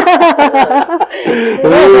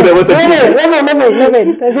 Dah betul.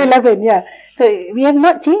 11, yeah. So we have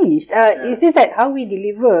not changed. It's just that how we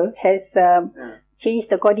deliver has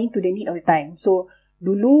changed according to the need of the time. So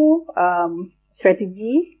dulu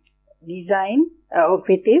strategy, design or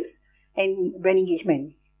creatives, and brand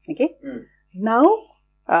engagement. Okay. Now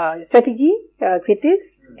strategy,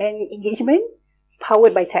 creatives, and engagement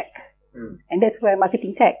powered by tech, and that's where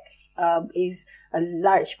marketing tech is a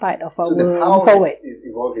large part of our So the how forward. is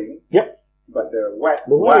evolving. Yep. But the what,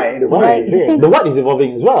 The why Why is the same. the what is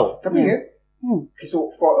evolving as well. Tapi okay,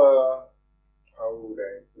 so for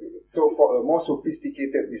a more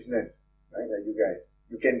sophisticated business, right, like you guys,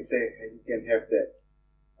 you can have that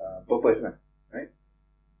purpose, right?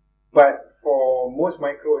 But for most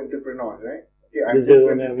micro entrepreneurs, right? Okay, I'm just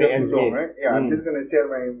going to sell tudung, right? Yeah, I'm just going to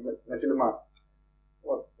sell my nasi lemak.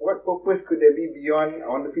 What purpose could there be beyond I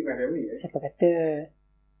want to feed my family? Right? Siapa kata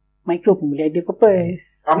micro pun boleh ada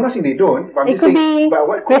purpose. I'm not saying they don't, but I'm It just could saying. be But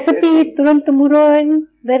what could recipe turun-temurun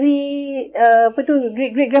dari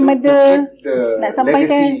great grandmother nak sampaikan.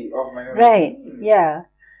 legacy of my family. Right, yeah.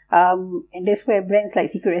 And that's where brands like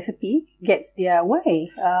Secret Recipe gets their why.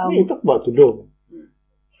 You talk about tudung.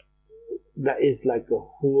 That is like a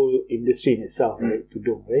whole industry in itself, right?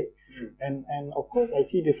 Tudung, right? And of course, I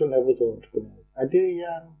see different levels of entrepreneurs. Ada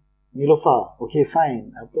yang Nilofa, okay,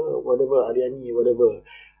 fine. Apa, whatever, Ariani, whatever.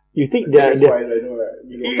 You think That's why I know that.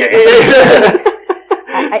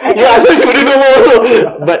 Yeah, so you don't know also.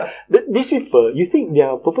 But these people, you think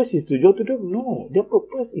their purpose is to jual tudung? No, their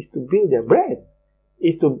purpose is to build their brand.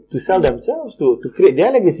 is to sell themselves, to create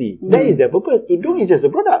their legacy. That is their purpose. Tudung is just a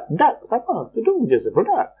product. Dak sama. Tudung is just a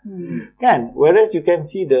product. Kan? Whereas you can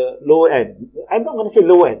see the lower end. I'm not going to say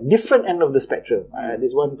lower end. Different end of the spectrum.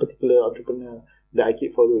 There's one particular entrepreneur that I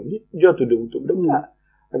keep following. Dia jual tudung untuk budak-budak.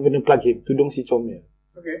 I'm going to plug him. Tudung si comel.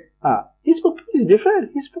 Okay. His purpose is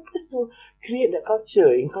different. His purpose to create that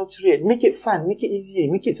culture, inculturate, make it fun, make it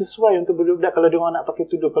easy, make it sesuai untuk budak-budak kalau dia orang nak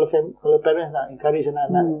pakai tudung, kalau parents nak encourage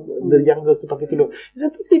anak-anak, the youngest to pakai tudung. It's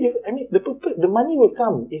a totally different. I mean, the money will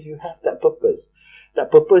come if you have that purpose.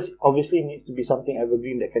 That purpose obviously needs to be something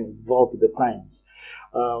evergreen that can evolve with the times.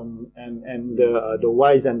 And the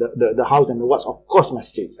whys and the hows and the whats of course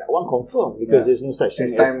must change. That one confirm because there's no such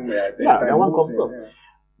thing as that one confirm.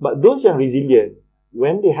 But those yang resilient,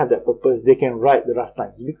 when they have that purpose, they can ride the rough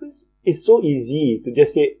times, because it's so easy to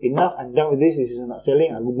just say, enough, I'm done with this is not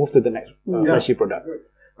selling, I'll move to the next flashy product.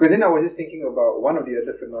 Because then I was just thinking about one of the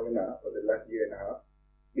other phenomena for the last year and a half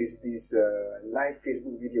is these live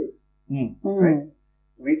Facebook videos, right?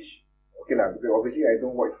 Which, okay lah, because obviously I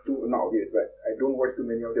don't watch not obvious, but I don't watch too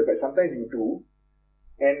many of them, but sometimes you do,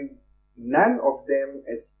 and none of them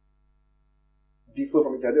as differ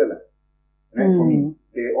from each other lah. Right, for me,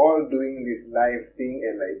 they're all doing this live thing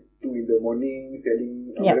at like 2 in the morning,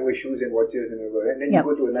 selling whatever shoes and watches and whatever. And then you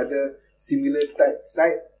go to another similar type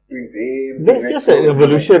site doing same. That's just an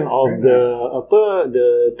evolution of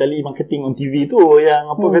the telemarketing on TV tu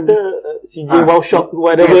yang kata CJ Wow Shop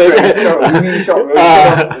whatever. Yes, right. Shop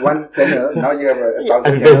one channel. Now you have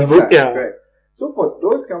 1,000 channels. Correct. So for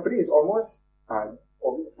those companies, almost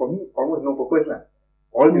for me almost no purpose lah.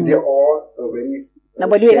 They're all a very shallow.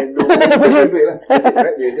 That's it,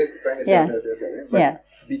 right? They're just trying to sell. Right? But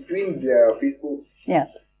between their Facebook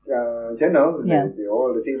channels, they're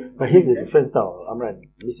all the same. But here's the difference now,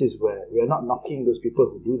 Amran. This is where we are not knocking those people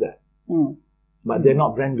who do that. But they're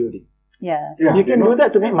not brand building. You can do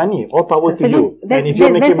that to make money. All power to you. And if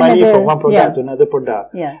you're making money from one product to another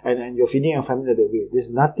product, and you're feeding your family that way,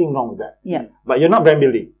 there's nothing wrong with that. But you're not brand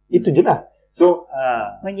building. Itu je lah. So,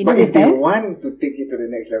 but if they want to take it to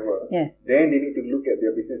the next level, then they need to look at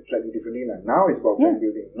their business slightly differently. Now it's about brand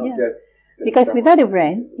building, not just... Because without a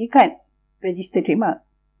brand, you can't register trademark.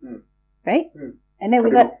 Right? And then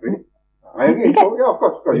without... I agree. So, of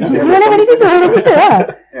course. You never register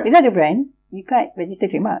lah. Without a brand, you can't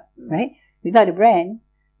register trademark. Right? Without a brand,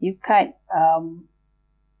 you can't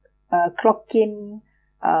clock in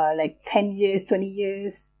like 10 years, 20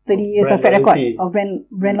 years, 30 years of track record of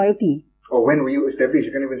brand loyalty. Or when will you establish?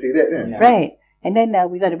 You can't even say that. Right. And then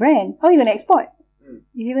without a brand, how are you going to export? If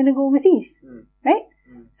you're going to go overseas. Right?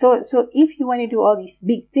 So if you want to do all these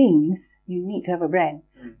big things, you need to have a brand.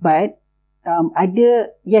 But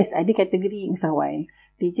ada category usahawan,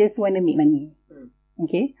 they just want to make money.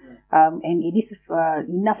 Okay? And it is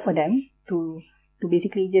enough for them to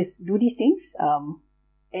basically just do these things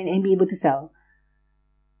and be able to sell.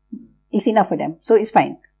 It's enough for them. So it's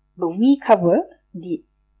fine. But we cover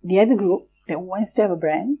the other group that wants to have a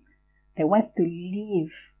brand, that wants to leave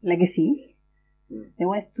legacy, that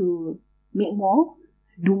wants to make more,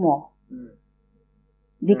 do more.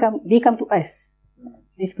 They come to us,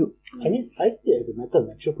 this group. I mean, I see it as a matter of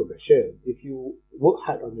natural progression. If you work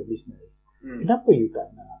hard on your business, kenapa you tak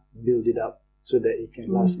nak build it up so that it can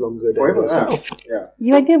last longer than yourself?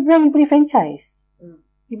 You ada brand, you boleh franchise.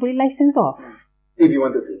 You boleh license off. If you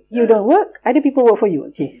wanted to. You don't work, other people work for you.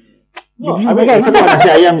 Okay. No, I mean, it's not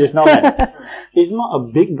nasi ayam just now, man. It's not a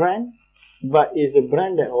big brand, but it's a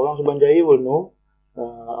brand that orang Subang Jaya will know.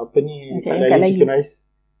 Apa ni? Kak Lali Chicken Rice.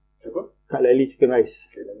 Siapa? Kak Lali Chicken Rice.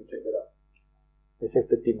 Okay, let me check that out.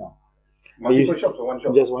 SF13 now. Multiple shops or one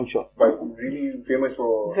shop? Just one shop. But really famous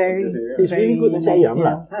for... It's really good nasi ayam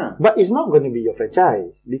lah. But it's not going to be your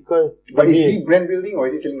franchise because... But is he brand building or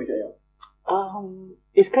is he selling nasi ayam?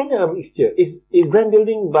 It's kind of a mixture. It's brand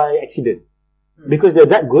building by accident. Because they're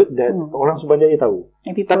that good that orang Subang Jaya tahu.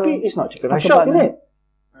 Tapi it's not chicken rice shop, isn't it?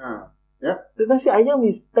 The nasi ayam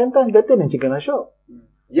is 10 times better than chicken rice shop.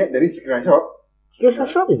 Yeah, there is chicken rice shop. Chicken rice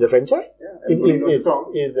shop is a franchise. Is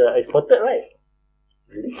exported, right?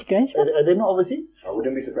 Really? Chicken rice shop? Are they not overseas? I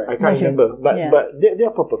wouldn't be surprised. I can't remember. But they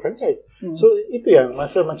are proper franchise. So itu yang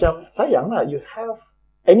masa macam sayang lah. You have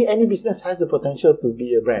any business has the potential to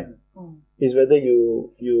be a brand. It's whether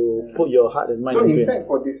you put your heart and mind. So in fact,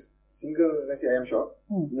 for this single nasi ayam shop,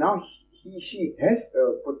 now she has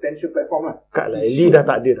a potential platform lah. Kak Laili dah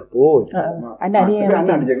tak ada dah pun. Anak dia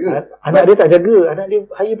jaga. Anak dia tak jaga. Anak dia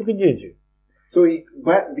hire pekerja je. So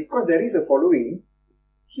but because there is a following,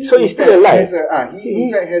 So he's still alive. He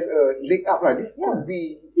in fact has a leg up lah. This could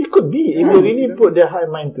be. It could be if they really put their high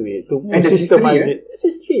mind to it, to systemize it. It's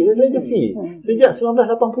history, there's legacy. Sejak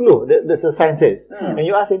 1980, that's the science says. And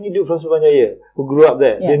you ask any dude from Suruhanjaya who grew up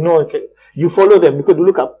there, they know. You follow them because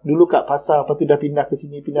dulu kat pasar, lepas tu dah pindah ke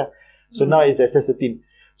sini, pindah. So now it's SS13.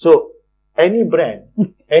 So any brand,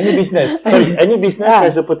 any business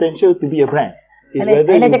has the potential to be a brand. It's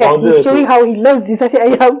whether you bother. He's showing how he loves this nasi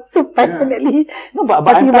ayam so passionately. No, but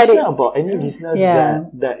I'm passionate about any business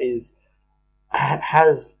that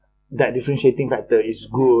has that differentiating factor, is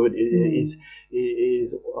good, is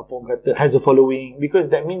has a following, because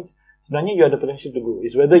that means sebenarnya you have the potential to grow.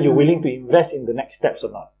 It's whether you're willing to invest in the next steps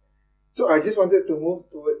or not. So I just wanted to move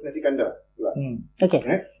towards nasi kandar. Okay.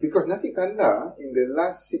 Right? Because nasi kandar in the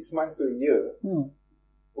last 6 months to a year,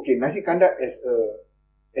 okay, nasi kandar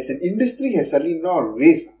as an industry has suddenly now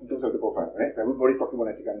raised in terms of the profile, right? So everybody's talking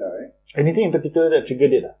about nasi kandar, right? Anything in particular that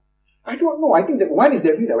triggered it? I don't know. I think that one is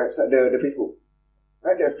definitely the website, the Facebook.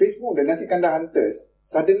 Right, the Facebook, the nasi kandar hunters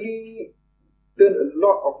suddenly turned a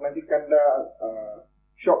lot of nasi kandar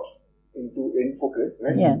shops in focus,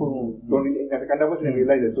 right? People who don't really eat nasi kandar first and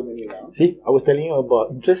realize there's so many now. See, I was telling you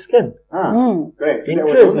about interest, kan? Correct. So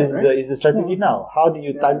interest is the strategy now. How do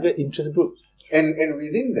you target interest groups? And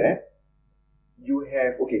within that, you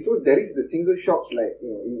have, okay, so there is the single shops like,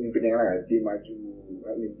 in Penang, like Di Maju,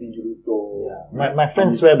 Pinjuruto. My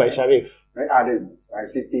friends swear by Sharif. Right? The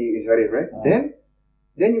City in Sharif, right?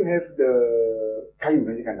 Then you have the Kayu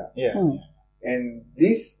nasi kandar. And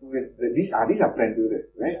these are brand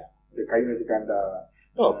builders, right? The Kayu nasi kandar.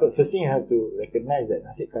 No, first thing you have to recognize that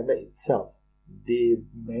nasi kandar itself, they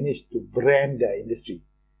managed to brand their industry.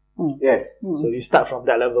 Yes. So you start from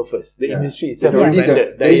that level first. The industry itself is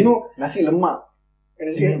branded. There is no nasi lemak.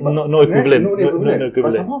 No equivalent. No equivalent.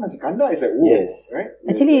 But somehow nasi kandar is like, whoa, right?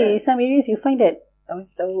 Actually, some areas you find that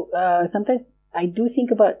sometimes I do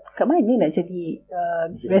think about kat mana nak jadi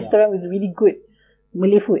restaurant with really good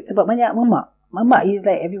Malay food, sebab banyak mamak. Mamak is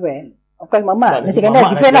like everywhere. Of course, mamak nasi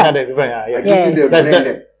kandar different lah. I give you the brand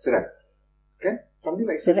then. Serai. Okay? Something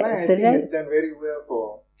like Serai, I think has done very well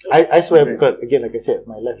for... I swear, because again, like I said,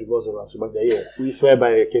 my life revolves around Subang Jaya. We swear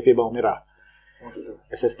by Cafe Bawang Merah,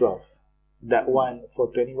 SS12. That one for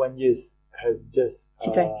 21 years has just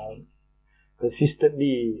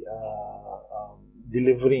consistently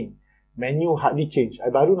delivering. Menu hardly change.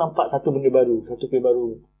 I baru nampak satu benda baru, satu kuih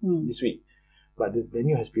baru this week. But the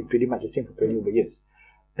menu has been pretty much the same for 20 over years.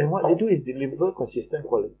 And what they do is deliver consistent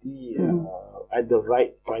quality at the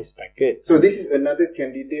right price bracket. So this is another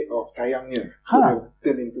candidate of sayangnya to have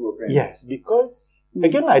turned into a brand. Yes, because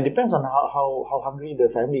again, it depends on how hungry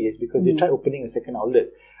the family is. Because they tried opening a second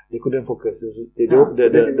outlet, they couldn't focus. The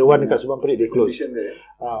one dekat Subang Perik, they closed.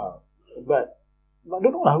 But I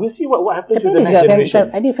don't know lah. We'll see what happens with the next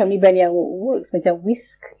generation. I think family brand yang works macam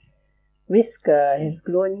Whisk. Whisk has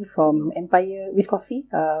grown from Empire, Whisk Coffee,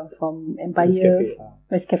 from Empire,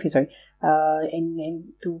 Whisk Cafe, sorry,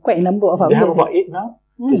 and to quite a number of outlets. They have about 8 now.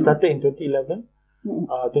 They started in 2011.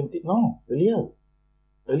 Earlier,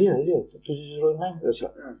 2009.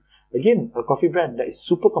 Again, a coffee brand that is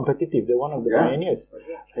super competitive. They're one of the pioneers.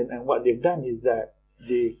 And what they've done is that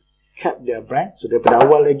they kept their brand. So daripada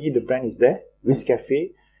awal lagi, the brand is there. Whisk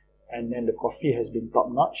Cafe, and then the coffee has been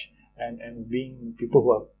top notch, and being people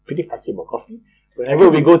who are pretty fussy about coffee,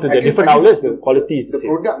 whenever we go to the different outlets, the quality is the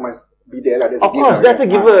same. The product must be there lah. Of course, that's a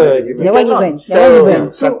given.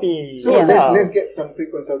 So let's get some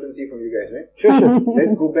free consultancy from you guys, right? Sure.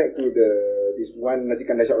 Let's go back to this one nasi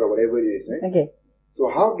kandar shop or whatever it is, right? Okay. So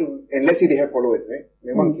and let's say they have followers, right?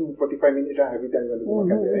 Memang queue 45 minutes lah every time you want to go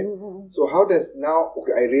makan there, right? So how does now,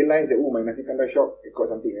 okay, I realize that, my nasi kandar shop, it got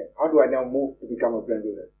something, right? How do I now move to become a brand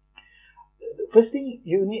builder? First thing,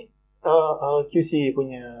 you need QC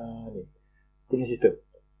punya system.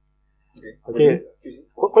 Okay.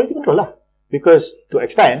 Quality control lah. Because to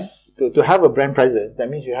expand, to have a brand presence, that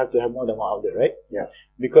means you have to have more than one outlet, right? Yeah.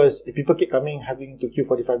 Because if people keep coming, having to queue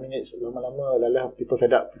 45 minutes, lama-lama, people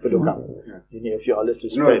fed up, people don't come. You need a few outlets to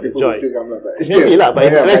spread the joy. Still come lah, but maybe lah,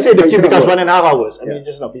 but let's say the queue becomes 1.5 hours. I mean, it's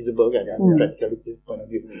just not feasible, kan? Practicality point of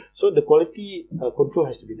view. So the quality control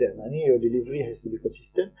has to be there. I mean, your delivery has to be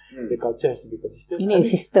consistent. The culture has to be consistent. You need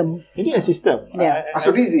a system. Yeah.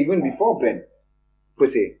 So this is even before brand, per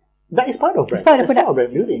se. That is part of brand. It's part of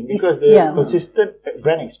brand building, because the consistent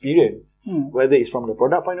brand experience, whether it's from the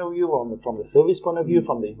product point of view, or from the service point of view,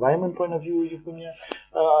 from the environment point of view, you punya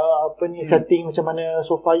setting macam mana,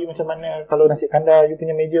 sofa you macam mana, kalau nasi kandar you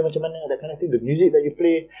punya meja macam mana, that kind of thing, the music that you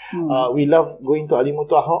play. We love going to Ali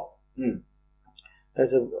Murtu Ahok.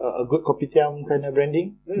 has a good kopitiam kind of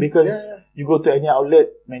branding because you go to any outlet,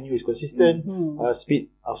 menu is consistent, speed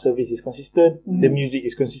of service is consistent, the music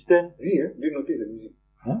is consistent. Really? Do you notice the music?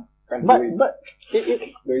 Huh? But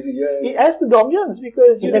it adds to the ambience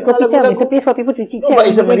because it's a kopitiam. It's a place for people to chit chat. No, but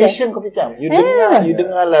it's a Malaysian kopitiam. You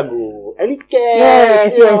dengar lagu Elikes,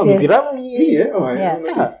 yes. Really?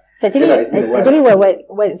 Yeah. So actually,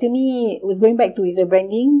 what Simi was going back to is a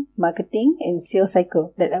branding, marketing, and sales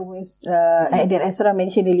cycle that I sort of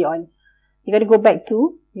mentioned earlier on. You got to go back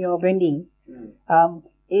to your branding.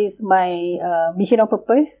 Is my mission or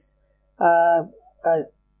purpose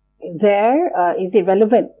is it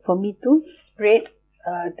relevant for me to spread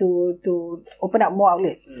to open up more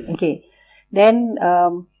outlets? Okay, then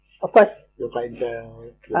of course your clientele,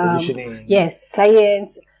 your positioning. Yes,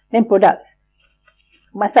 clients, then products.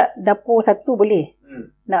 Masak dapur satu boleh.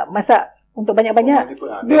 Nak masak untuk banyak-banyak,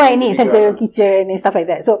 do I need central kitchen and stuff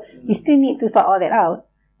like that? So you still need to sort all that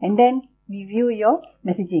out and then review your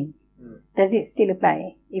messaging. Does it still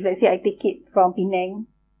apply? If let's say I take it from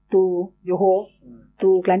Penang to Johor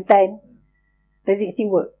to Kelantan, does it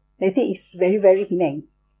still work? Let's say it's very very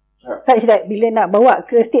Penang, such that bila nak bawa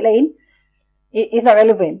ke state lain, it's not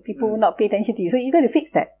relevant. People will not pay attention to you. So you got to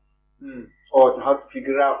fix that. Or how to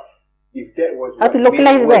figure out if that was how to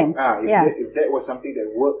localize the brand. If that was something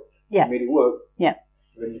that worked, made it work.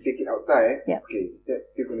 When you take it outside, okay, is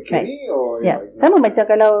that still going to carry or? Sama macam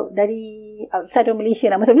kalau dari outside of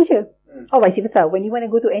Malaysia nak masuk Malaysia, or vice versa. When you want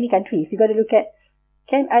to go to any countries, you got to look at,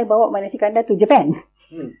 can I bawa my nasi kandar to Japan?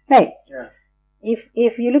 Right?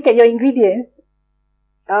 If you look at your ingredients,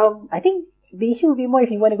 I think the issue will be more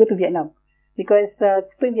if you want to go to Vietnam, because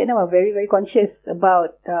people in Vietnam are very very conscious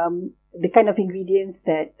about the kind of ingredients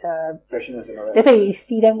that freshness and all that. That's why you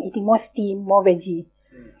see them eating more steam, more veggie.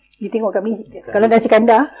 You tengok kami kalau nasi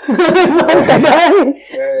kandar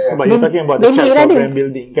but you're talking about the chance of brand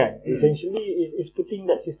building kan. Essentially it's putting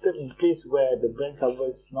that system in place where the brand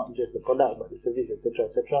covers not just the product but the service, etc.,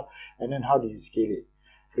 and then how do you scale it?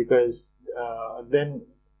 Because then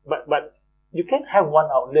but you can have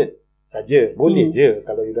one outlet saja, boleh je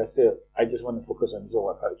kalau you rasa I just want to focus on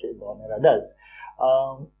what Bawang Merah does.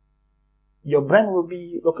 Your brand will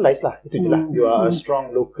be localized lah. Itu je lah. You are a strong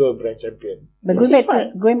local brand champion. But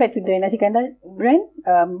going back to the nasi kandar brand,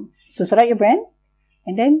 so sort out your brand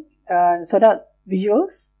and then sort out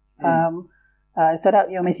visuals, sort out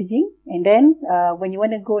your messaging, and then when you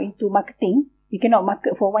want to go into marketing, you cannot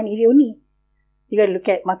market for one area only. You got to look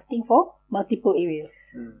at marketing for multiple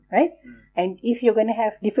areas, right? And if you're going to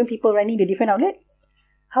have different people running the different outlets,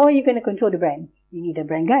 how are you going to control the brand? You need a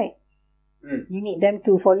brand guide. You need them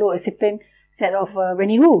to follow a certain set of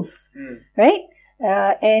branding rules, right?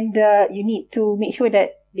 And you need to make sure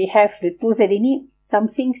that they have the tools that they need. Some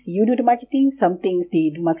things you do the marketing, some things they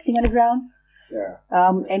do marketing on the ground.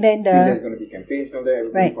 And then there's going to be campaigns on there.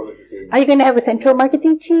 Right. The same. Are you going to have a central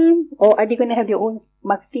marketing team, or are they going to have their own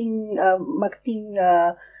marketing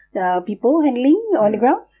people handling on the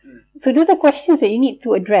ground? So those are questions that you need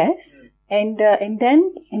to address, and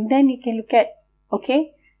then you can look at,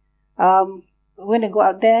 okay, we're going to go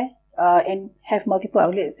out there and have multiple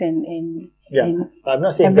outlets and I'm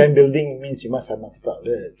not saying brand building means you must have multiple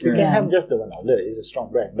outlets. You can have just the one outlet. It's a strong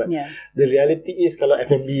brand, but the reality is kalau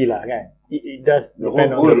F&B lah kan, it does the whole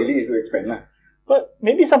goal really is to expand lah. But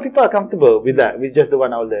maybe some people are comfortable with that, with just the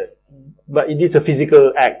one outlet. But it is a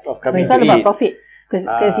physical act of coming to eat. It's all about profit,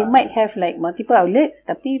 because you might have like multiple outlets,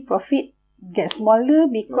 tapi profit gets smaller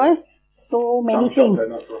because so many things.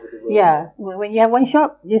 Yeah, when you have one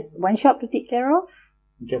shop, just one shop to take care of,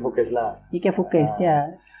 you can focus lah. You can focus,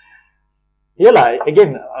 Yeah lah.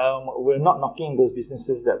 Again, we're not knocking those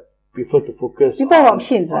businesses that prefer to focus. People have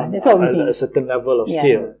options. That's what we're saying. A certain level of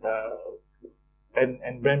scale.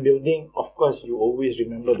 And brand building, of course, you always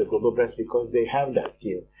remember the global brands because they have that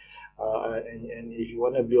scale. And if you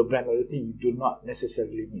want to build brand loyalty, you do not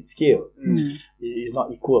necessarily need scale. It is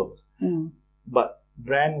not equal. But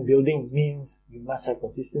brand building means you must have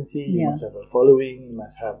consistency, you must have a following, you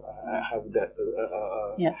must have that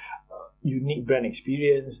unique brand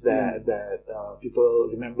experience that people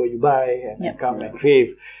remember you by and come and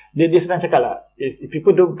crave. Dia senang cakap lah, if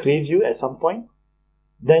people don't crave you at some point,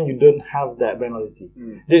 then you don't have that brand loyalty.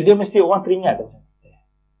 Dia mesti orang teringat tau.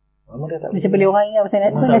 Macam beli orang ingat pasal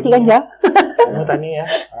nasi ganja. Orang tak ni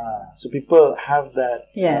so people have that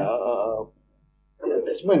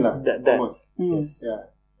attachment lah. Yes.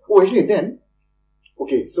 Oh, actually then,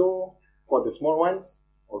 okay, so for the small ones,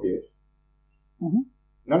 obvious.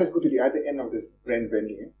 Now let's go to the other end of this brand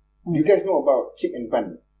branding. Do you guys know about Chick and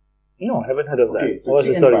Bun? No, I haven't heard of that. Okay, so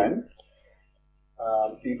Chick and Bun,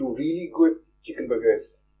 they do really good chicken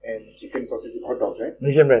burgers and chicken sausage hot dogs, right?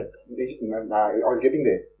 Malaysian brand. I was getting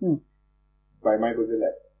there by My Burger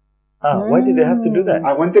Lab. Why did they have to do that?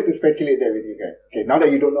 I wanted to speculate that with you guys. Okay, now that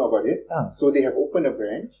you don't know about it, so they have opened a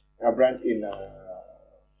branch in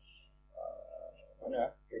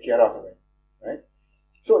Kiara or something, right?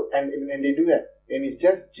 So and they do that, and it's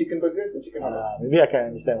just chicken burgers and chicken hot dogs. Maybe I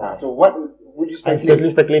can understand why. So what would you I'm speculate? totally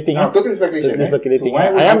speculating. Totally speculation. Totally speculating. So why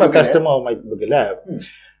would I am My a Burger customer of My Burger Lab.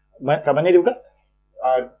 Kat mana dia buka?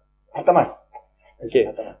 Hatamas. Okay.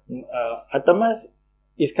 Hatamas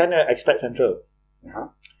is kind of expat central.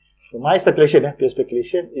 So my speculation, pure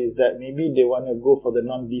speculation, is that maybe they want to go for the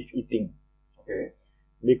non-beef eating. Okay.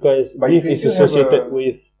 Because beef is associated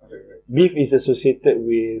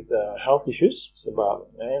with health issues, sebab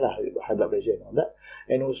high blood pressure and all that,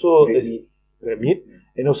 and also red meat,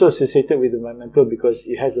 and also associated with environmental because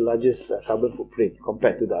it has the largest carbon footprint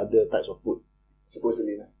compared to the other types of food.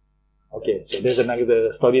 Supposedly. Okay, so there's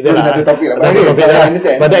another story there. There's another topic lah. I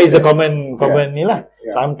understand. But that is the common ni lah.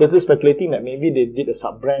 Yeah. So I'm totally speculating that maybe they did a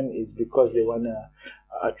sub-brand is because they want to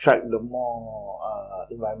attract the more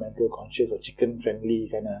environmental conscious or chicken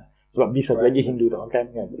friendly kind of. Sebab beef satu lagi Hindu tak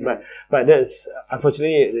makan kan. But that's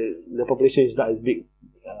unfortunately the population is not as big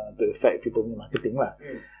to affect people in marketing lah.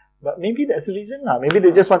 But maybe that's the reason lah. Maybe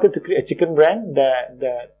they just wanted to create a chicken brand that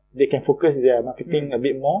they can focus their marketing a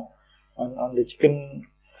bit more on the chicken.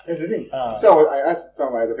 That's the thing. So I asked some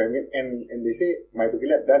of my other family, and they say My Burger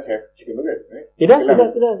Lab does have chicken burgers, right? It does.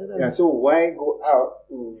 Yeah. So why go out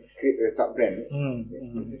to create a sub brand?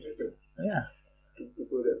 It's interesting. Yeah. To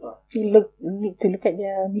go that far. You need to look at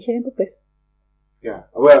their mission and purpose. Yeah.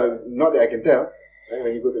 Well, not that I can tell. Right?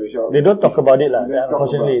 When you go to the shop, they don't talk about it lah.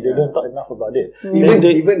 Unfortunately, they don't talk enough about it.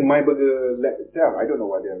 Even My Burger Lab itself, I don't know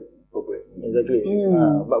what their purpose. Exactly.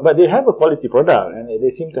 But they have a quality product and they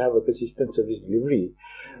seem to have a consistent service delivery.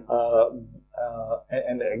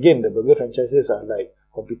 And again, the burger franchises are like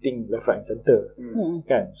competing left, right, and center.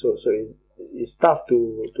 Kan? So it's tough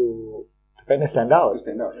to kind of stand out.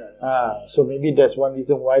 So maybe that's one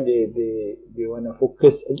reason why they want to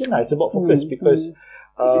focus. Again, it's about focus because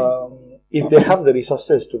if they have the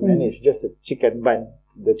resources to manage just the chicken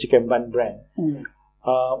bun brand.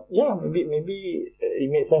 Maybe it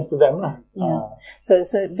makes sense to them lah. So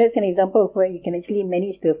that's an example of where you can actually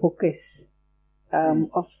manage the focus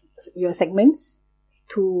of your segments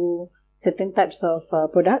to certain types of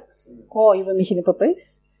products or even mission and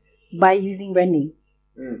purpose by using branding.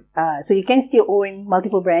 So you can still own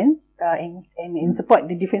multiple brands and support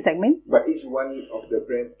the different segments. But each one of the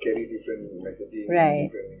brands carry different messaging.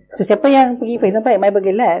 Right. So siapa yang pergi, for example, at My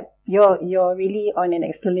Burger Lab, you're really on an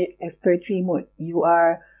exploratory mode. You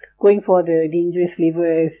are going for the dangerous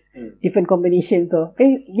flavors, different combinations of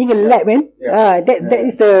being a lab, man. That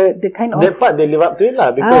is the kind of that part they live up to it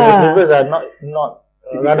lah because the flavors are not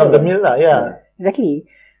run of the mill lah. Exactly.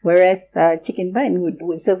 Whereas chicken bun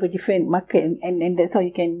would serve a different market, and that's how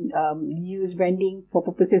you can use branding for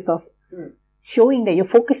purposes of showing that you're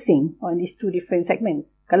focusing on these two different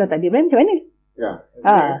segments. Kalau tak ada brand, macam mana?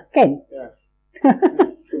 Kan?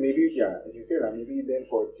 So maybe, as you say lah, maybe then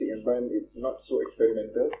for chicken bun, it's not so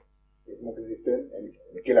experimental. It's more consistent, and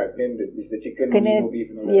okay lah, then it's the chicken, no beef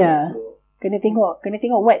and all that. So, kena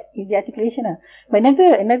tengok what is the articulation lah. But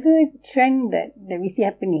another trend that we see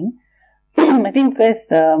happening, I think because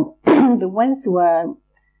the ones who are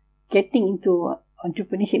getting into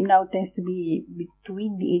entrepreneurship now tends to be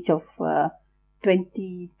between the age of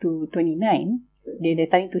 20 to 29. They're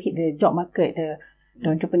starting to hit the job market, the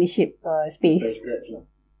entrepreneurship space.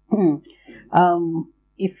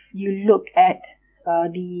 If you look at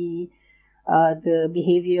the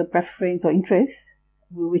behavior, preference or interest,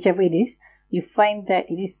 whichever it is, you find that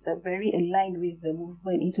it is very aligned with the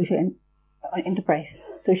movement in social enterprise,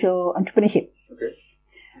 social entrepreneurship. Okay.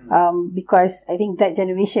 Because I think that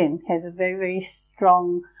generation has a very, very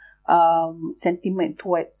strong sentiment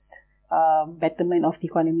towards betterment of the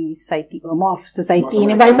economy, society, or more of society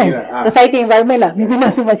and environment. Society and environment lah, maybe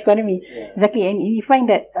not so much economy. Exactly, and you find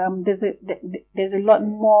that there's a lot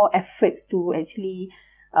more efforts to actually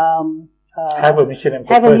have a mission and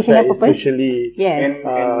purpose that is socially and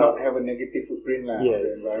not have a negative footprint lah on the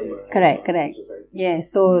environment. Correct.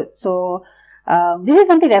 Yes, so this is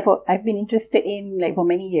something that I've been interested in like for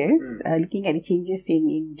many years, looking at the changes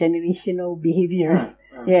in generational behaviors.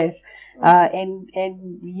 Yes. And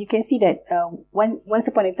you can see that once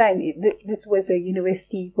upon a time this was a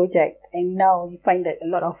university project, and now you find that a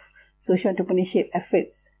lot of social entrepreneurship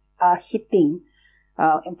efforts are hitting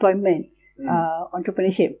employment,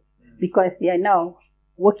 entrepreneurship, because they are now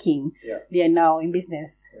working, they are now in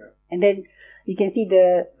business, and then you can see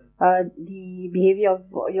the the behavior of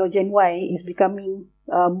your Gen Y is becoming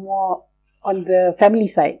more on the family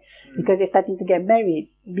side because they're starting to get married,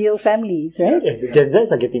 build families, right? Yeah, the Gen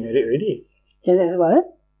Zs are getting married already. Gen Z as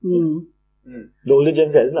well. The older Gen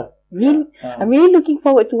Zs lah. I'm really looking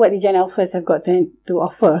forward to what the Gen Alphas have got to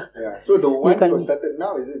offer. Yeah. So the ones who started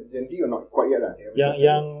now, is it Gen D or not quite yet lah?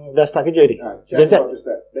 Yang dah start kerja ni. Gen Z.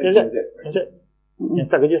 That's Gen Z. Gen Z. Yang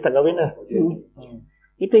start kerja, start kahwin lah.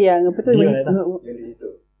 Itu yang apa tu? Gen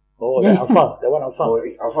digital. Oh, that Alpha. That one Alpha. Oh,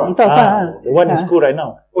 it's Alpha. Itu Alpha. The one in school right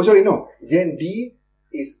now. Oh, sorry, no. Gen D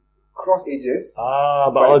is cross ages.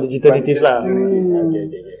 But all digital natives lah.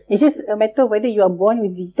 Okay. It's just a matter of whether you are born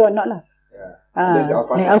with digital or not lah. That's the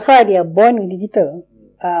Alpha. Alpha, they are born with digital.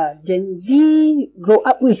 Gen Z grow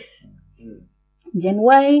up with. Gen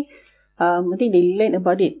Y, I think they learn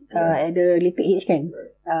about it at a later age kan.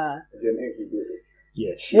 Gen X, we do it.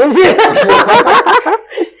 Yes.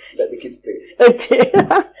 Let the kids play.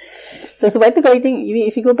 So sebab tu kalau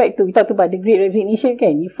if you go back to, we talked about the Great Resignation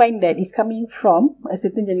kan, you find that it's coming from a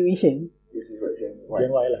certain generation. This is what Gen Y.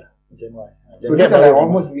 Gen Y lah. Gen Y. So these are like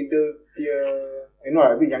almost middle tier,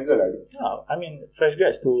 a bit younger lah. No, I mean fresh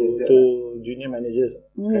grads to junior managers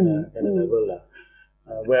kind of level lah.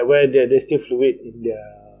 Where they're still fluid in their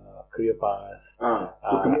career path.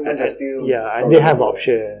 So commitments are still... and they have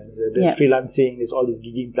options. There's freelancing, there's all these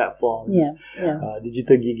gigging platforms.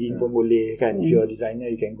 Digital gigging pun boleh kan. If you're a designer,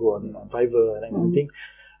 you can go on Fiverr, that kind of thing.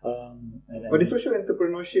 But the social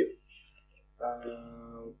entrepreneurship,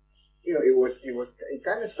 it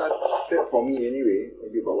kind of started for me anyway,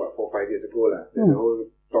 maybe about 4 or 5 years ago lah. There's a whole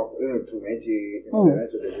talk, through magic, so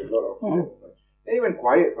there's a lot of... Then it went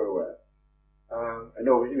quiet for a while. I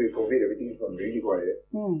know obviously with COVID everything's gone really quiet,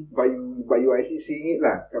 but you actually seeing it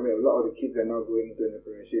lah. I mean, a lot of the kids are now going into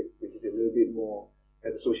entrepreneurship, which is a little bit more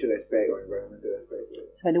as a social aspect or environmental aspect.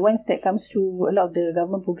 So the ones that comes through a lot of the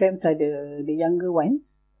government programs are the younger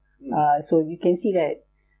ones. So you can see that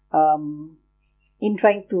in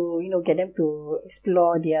trying to get them to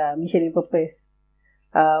explore their mission and purpose,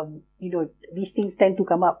 these things tend to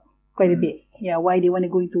come up quite a bit. Why they want to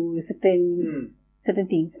go into certain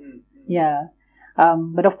things.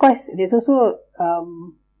 But of course, there's also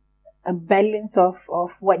a balance of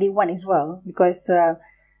what they want as well, because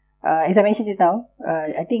as I mentioned just now,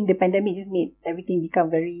 I think the pandemic just made everything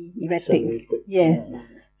become very erratic. Yes.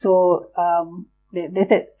 So there's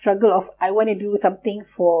that struggle of I want to do something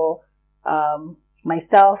for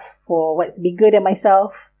myself, for what's bigger than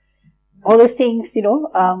myself, all those things,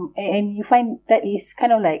 and you find that is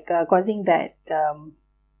kind of like causing that,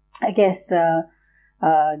 I guess,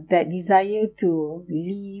 that desire to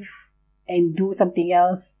leave and do something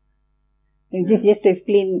else. And just to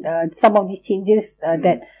explain some of these changes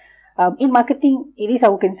that in marketing, it is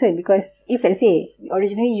our concern, because if let's say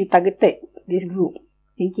originally you targeted this group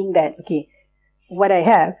thinking that okay, what I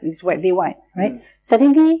have is what they want, right?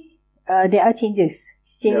 Suddenly there are changes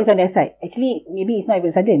on their side. Actually, maybe it's not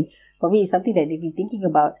even sudden. For me, it's something that they've been thinking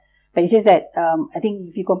about. But it's just that I think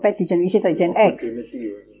if you compare to generations like Gen X,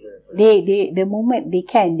 they the moment they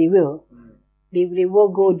can, they will. They will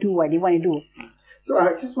go do what they want to do. So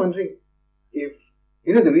I'm just wondering if,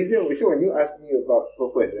 the reason, so when you asked me about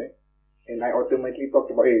purpose, right? And I automatically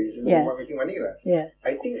talked about, about making money lah.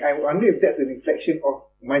 I wonder if that's a reflection of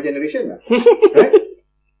my generation lah. Right?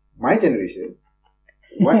 My generation,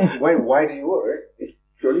 why do you work, right? It's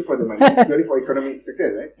purely for the money, purely for economic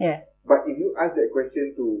success, right? But if you ask that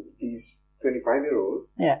question to these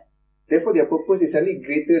 25-year-olds, therefore their purpose is suddenly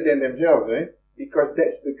greater than themselves, right? Because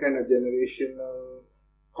that's the kind of generational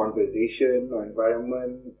conversation or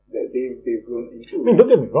environment that they've grown into. I mean, don't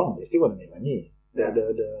get me wrong, they still want to make money. But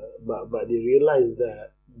they realize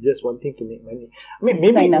that just wanting to make money. I mean,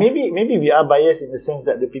 maybe we are biased in the sense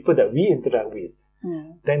that the people that we interact with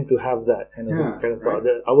tend to have that kind of thought.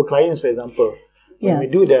 Our clients, for example, when we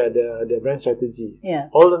do the brand strategy,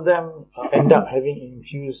 all of them end up having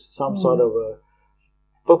infused some sort of a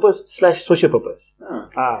purpose/social purpose.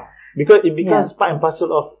 Because it becomes part and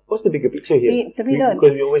parcel of what's the bigger picture here.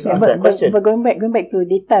 Because we always ask that question. But going back to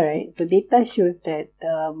data, right? So data shows that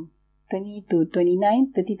 20 to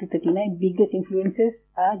 29, 30 to 39 biggest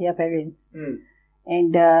influencers are their parents.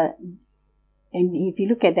 And if you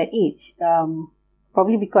look at that age,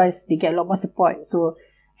 probably because they get a lot more support. So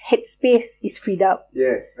headspace is freed up.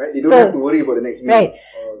 Yes, right. You don't have to worry about the next meal. Right.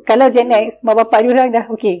 Kalau Gen X, mak bapak diorang dah,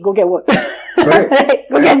 okay, go get work. Right.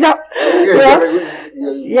 Go get a job.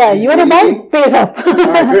 You want to buy? Pay yourself.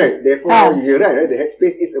 Correct. Therefore, you're right. The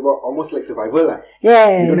headspace is about almost like survival lah.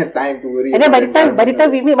 Yes. You don't have time to worry. And then by the time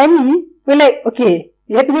we make money, we're like, okay,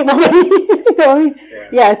 You have to make more money. You know what I mean?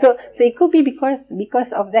 Yeah. So it could be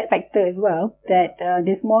because of that factor as well, that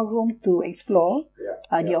there's more room to explore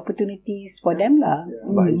the opportunities for them lah.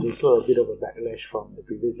 But it's also a bit of a backlash from the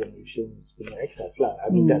previous generations punya excess lah.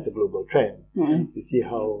 I mean, that's a global trend. You see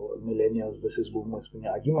how millennials versus boomers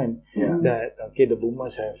punya argument that the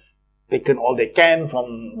boomers have taken all they can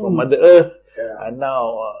from Mother Earth, and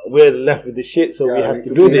now we're left with the shit, so we have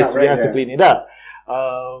to do this. We have to clean it up.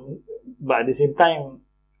 But at the same time,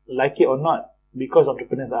 like it or not, because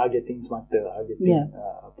entrepreneurs are getting smarter, are getting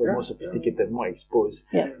more sophisticated, more exposed,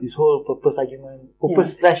 this whole purpose argument,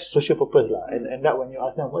 purpose/social purpose lah, and that when you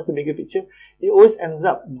ask them what's the bigger picture, it always ends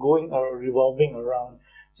up going or revolving around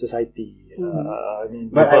society. I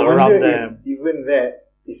mean, but I people wonder around if them. even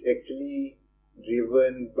that is actually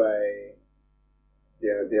driven by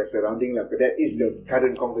their surrounding lah. But that is the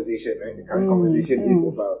current conversation, right? The current conversation is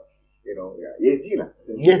about ESG lah.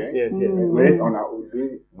 Yes. Whereas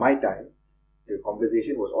during my time, the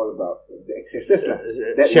conversation was all about the excesses lah.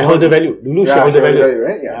 Shareholder value. Dulu shareholder value.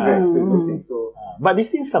 Right? Yeah, right. So those things. So, but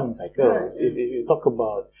these things come in cycles. If you talk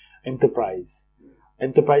about enterprises,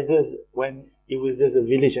 when it was just a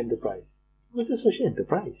village enterprise, it was a social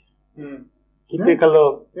enterprise. Kita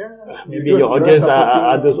kalau maybe your audience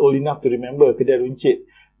are others old enough to remember kedai runcit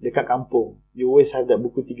dekat kampung, you always have that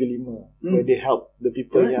buku 35 where they help the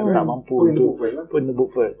people yang tak mampu to put in the book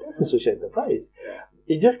first. That's a social enterprise.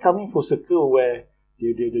 It's just coming full circle where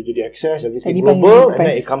you jadi access everything global, and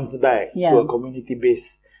then it comes back to a community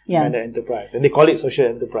based kind of enterprise, and they call it social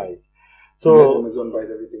enterprise. So Amazon buys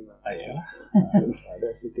everything.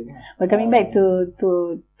 That's the thing. But coming back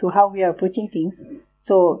to how we are approaching things,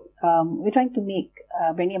 so we're trying to make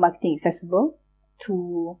branding and marketing accessible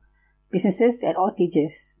to businesses at all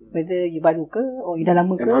stages, whether you baru ke or you dah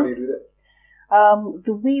lama ke. And how do you do that?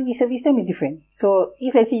 The way we service them is different. So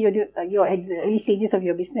if let's say you're at the early stages of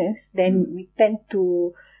your business, then we tend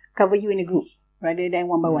to cover you in a group rather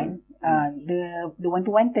than one by one. The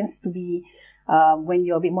one-to-one tends to be when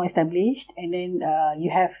you're a bit more established, and then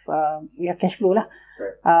you have cash flow lah,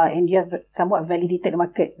 and you have somewhat validated the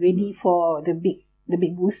market, ready for the big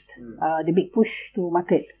boost, the big push to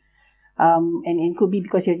market. And it could be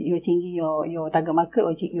because you're changing your target market,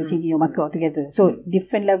 or you're changing your market altogether. So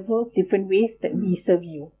different levels, different ways that we serve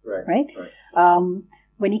you, right?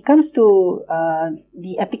 When it comes to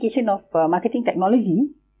the application of marketing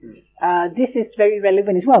technology, this is very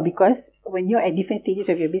relevant as well, because when you're at different stages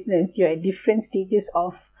of your business, you're at different stages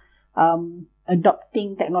of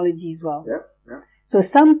adopting technology as well. So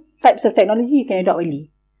some types of technology you can adopt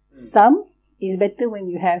early. Some is better when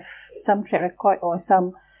you have some track record or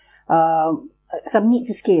some need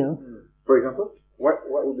to scale. For example, what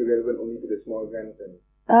would be relevant only to the small brands and?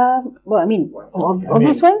 Well, I mean,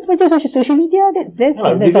 obvious ones, but just social media. That's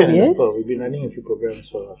obvious. We've been running a few programs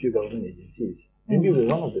for a few government agencies. Maybe we're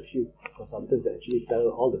one of the few consultants that actually tell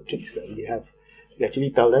all the tricks that we have. We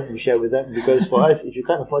actually tell them, we share with them, because for us, if you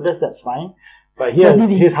can't afford us, that's fine. But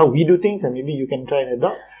here's how we do things, and maybe you can try and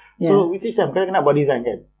adopt. So we teach them. Kena buat design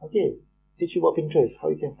kan? Okay, teach you about Pinterest, how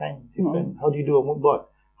you can find different. How do you do a mood board?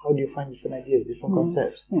 How do you find different ideas, different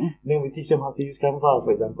concepts? Then we teach them how to use Canva,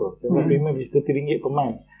 for example. Canva Premium is RM30 per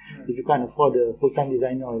month. If you can't afford a full-time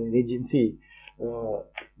designer or an agency,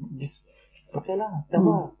 just pakailah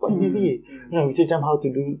Canva, buat sendiri. We teach them how to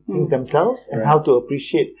do things themselves, and how to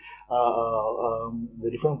appreciate the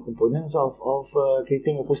different components of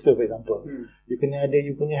creating a poster, for example. You can ada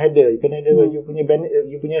you punya header, you can ada you punya banner,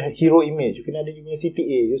 you punya hero image, you can ada you punya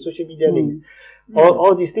CTA, your social media links.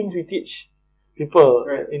 All these things we teach people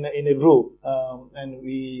in a group, and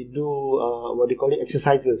we do what they call it,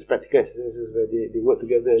 exercises, practical exercises, where they work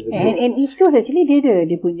together as a group. And each tools actually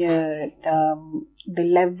dia punya the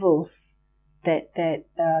levels that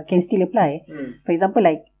can still apply. For example,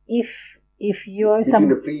 like if you're between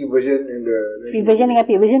the free version and the free version dengan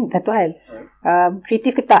paid version, satu hal.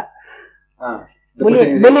 Kreatif ke tak?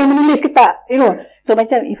 Boleh menulis ke tak? So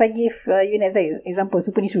macam if I give you an example,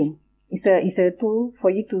 Super Newsroom. It's a tool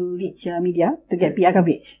for you to reach media to get PR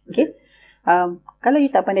coverage. Okay. Kalau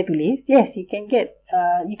you tak pandai tulis, yes, you can get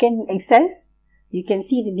you can access, you can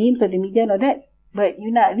see the names of the media and all that, but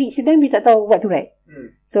you nak reach to them, you tak tahu what to write.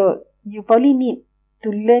 So you probably need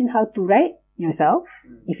to learn how to write yourself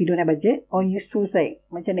if you don't have budget, or use tools like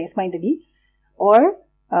macam Nextmind tadi, or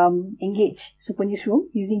engage Super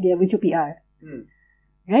Newsroom using their virtual PR.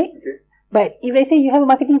 Right? But if let's say you have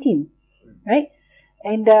a marketing team, right?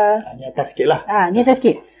 And ni atas sikit lah. Ni atas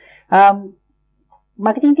sikit.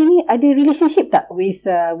 Marketing team ni ada relationship tak with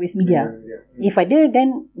media? If ada,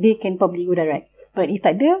 then they can probably go direct. But if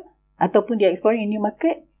tak ada, ataupun they are exploring a new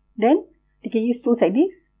market, then they can use tools like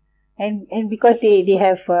this, And because they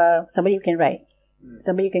have somebody who can write,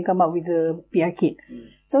 somebody who can come up with a PR kit,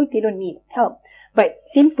 so they don't need help. But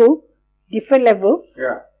simple, different level.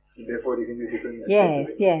 Yeah. So therefore, they can use different.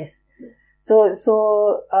 Yes. So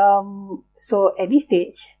at this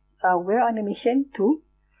stage, we're on a mission to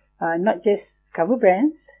not just cover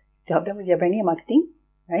brands, to help them with their branding and marketing,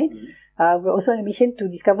 right? We're also on a mission to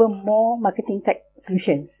discover more marketing tech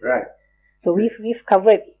solutions. Right. So we've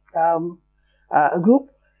covered a group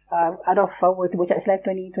out of our TurboCharge Live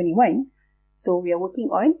 2021. So we are working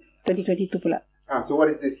on 2022 pula. So what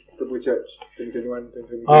is this TurboCharge 2021,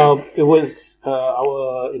 2022? It was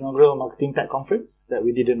our inaugural marketing tech conference that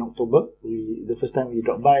we did in October. The first time we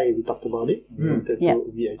dropped by, we talked about it. We wanted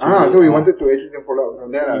so we wanted to actually follow up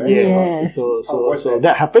from there, right? Yes. So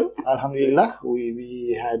that happened. Alhamdulillah,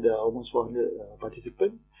 we had almost 400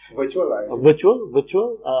 participants. Virtual. Virtual.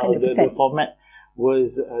 The format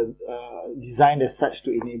was designed as such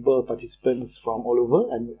to enable participants from all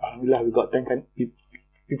over, and alhamdulillah, we got 10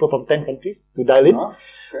 people from 10 countries to dial in.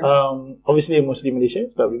 Obviously mostly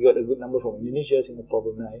Malaysians, but we got a good number from Indonesia, Singapore,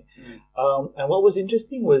 Brunei. And what was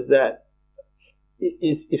interesting was that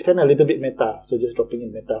it's kind of a little bit meta, so just dropping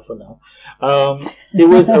in meta for now. It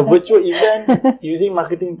was a virtual event using a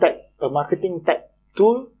marketing tech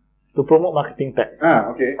tool to promote marketing tech.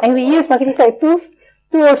 Okay. And we use marketing tech tools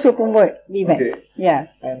to also promote the event. Okay. Yeah.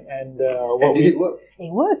 And did it work?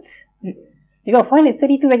 It worked. We got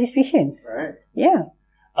 432 registrations. Right. Yeah.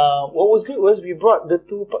 What was good was we brought the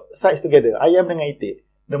two sides together, Ayam dengan Itik,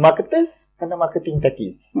 the marketers and the marketing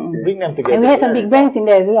techies. Bring them together. And we had some big brands in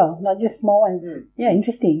there as well, not just small ones. Yeah,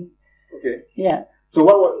 interesting. Okay. Yeah. So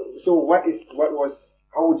how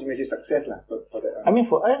would you measure success for that? I mean,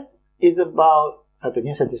 for us, it's about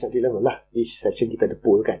satunya satisfaction level lah. Each session kita ada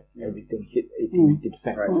poll kan. Everything hit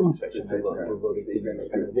 80-90% satisfaction level, approval rating, that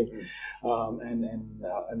kind of thing. And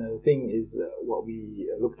another thing is what we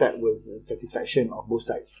looked at was satisfaction of both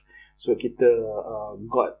sides. So kita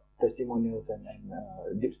got testimonials and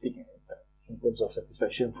dipstick in terms of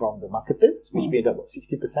satisfaction from the marketers, which made up about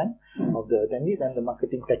 60% of the attendees, and the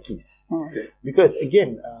marketing techies. Because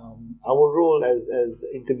again, our role as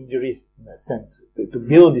intermediaries in that sense to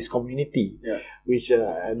build this community, which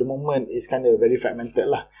at the moment is kind of very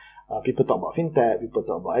fragmented lah. People talk about fintech, people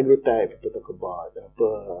talk about agrotech, people talk about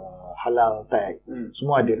halal tech,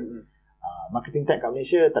 semua ada. Marketing tech kat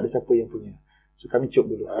Malaysia tak ada siapa yang punya, so kami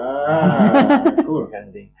cop dulu. Cool.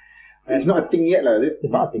 Kind of thing. It's not a thing yet lah. It's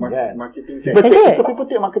not a thing yet. Marketing tech. People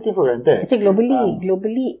take marketing for granted. Actually,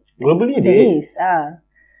 globally there is.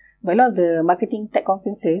 But a lot of the marketing tech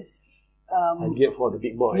conferences geared for the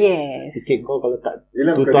big boys. Yes. Tiket kau kalau tak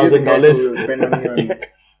 $2,000 spend money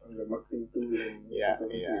on the marketing tool. Yeah.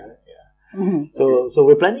 So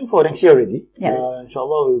we're planning for next year already.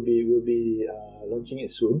 Inshallah, we'll be launching it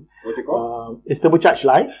soon. What's it called? It's TurboCharge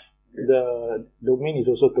Live. The domain is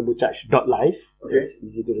also turbocharge.live. It's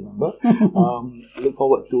easy to remember. Look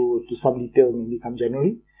forward to some detail maybe come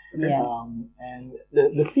January. And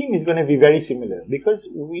the theme is going to be very similar, because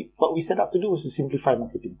what we set out to do was to simplify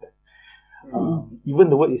marketing tech. Even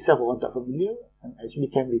the word itself, orang tak familiar, and actually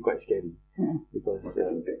can be quite scary. Because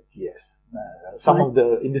some of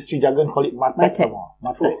the industry jargon call it matek.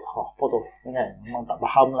 Matek. Apa tu? Memang tak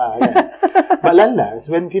faham lah kan. But last,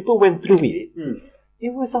 when people went through it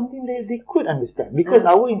was something that they could understand, because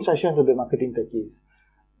our instruction to the marketing tech is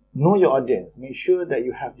know your audience, make sure that you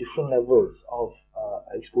have different levels of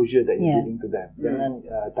exposure that you're giving to them. Jangan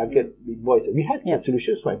target big boys. We had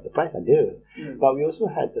solutions for enterprise ada, but we also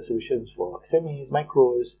had the solutions for SMEs,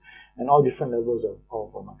 micros, and all different levels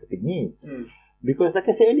of marketing needs. Because like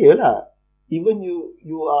I said earlier lah, even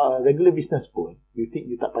you are a regular business pun, you think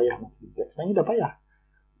you tak payah marketing tech, sebenarnya dah payah.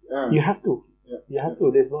 You have to. You have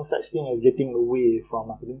to. There's no such thing as getting away from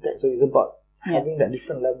marketing tech. So it's about having that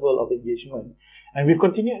different level of engagement. And we've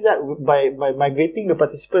continued that by migrating the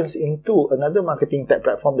participants into another marketing tech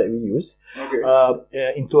platform that we use,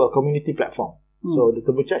 into a community platform. So the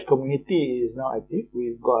TurboCharge community is now active.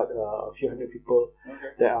 We've got a few hundred people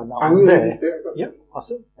that are now there. Yeah,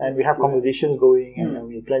 awesome. And we have conversations going, and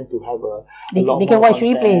we plan to have a lot more. They can watch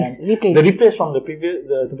content. replays. The replays from the previous,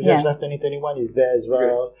 the TurboCharge Live 2021 is there as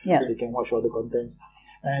well. They can watch all the contents.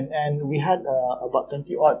 And we had about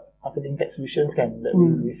 20 odd marketing tech solutions that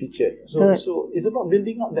we featured. So it's about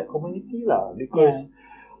building up that community lah, because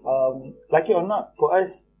like it or not, for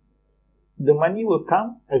us, the money will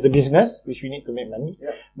come as a business, which we need to make money.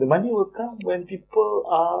 The money will come when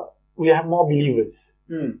we have more believers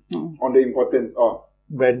on the importance of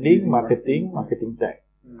branding, marketing tech.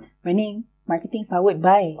 Branding, marketing powered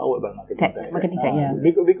by marketing tech. Marketing tech,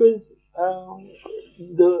 Because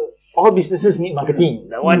all businesses need marketing.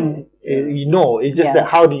 That one, it's just that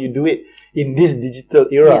how do you do it in this digital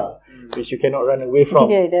era, which you cannot run away from.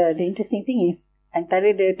 The interesting thing is,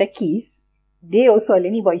 antara the techies, they also are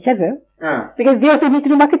learning about each other. Because they also need to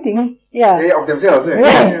do marketing. Of themselves,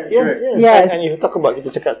 right? Yes. And if you talk about,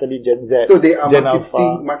 kita cakap tadi Gen Z, so they are Gen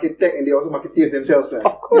marketing, Alpha. marketech, and they also marketeers themselves, right?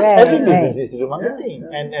 Of course, every business needs to do marketing.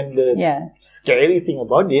 And the scary thing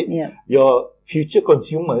about it, your future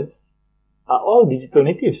consumers are all digital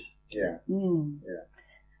natives. Eventually.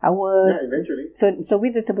 So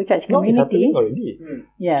with the turbocharged No, it's community, happening already.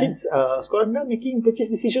 Kids, sekolah rendah making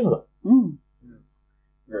purchase decisions.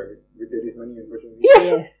 With this money, unfortunately.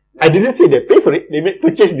 yes. I didn't say they pay for it. They make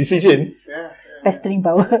purchase decisions. Pestering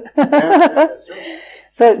power. That's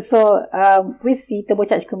right. So with the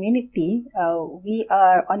turbocharged community, we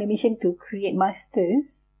are on a mission to create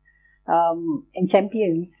masters and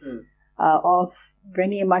champions of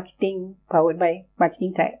branding and marketing powered by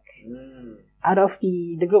marketing tech. Out of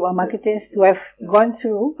the group of marketers who have gone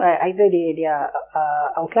through, either they are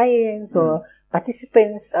our clients or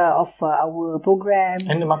participants of our programs.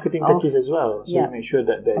 And the marketing techies as well. So make sure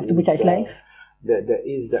that there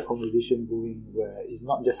is that conversation going where it's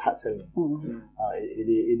not just hard selling.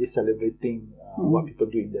 It is celebrating what people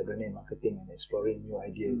do in their brand and marketing and exploring new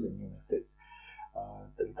ideas and new methods.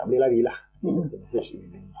 Tak boleh lari lah. That's the message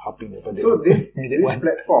we've been hopping daripada. So this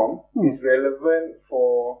platform is relevant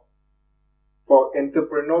for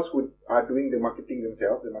entrepreneurs who are doing the marketing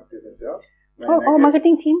themselves, the marketers themselves. Or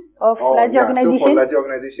marketing teams of larger organizations. So for larger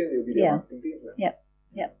organizations, it will be the marketing teams.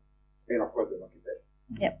 And of course the marketing.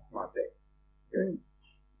 Martech. Yes.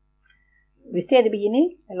 We're still at the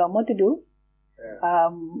beginning, a lot more to do.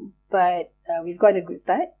 But we've got a good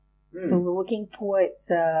start. So we're working towards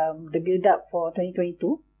the build-up for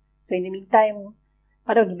 2022. So in the meantime,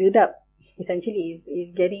 part of the build-up essentially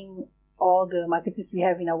is getting all the marketers we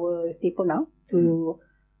have in our staple now to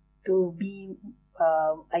be,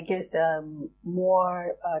 I guess,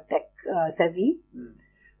 more tech savvy.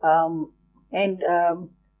 And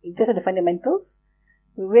in terms of the fundamentals,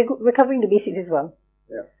 we're covering the basics as well.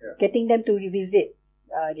 Getting them to revisit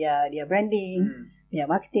their branding, their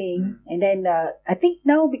marketing, and then I think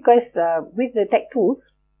now because with the tech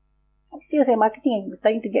tools, sales and marketing are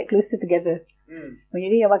starting to get closer together. When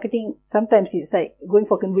you're doing your marketing, sometimes it's like going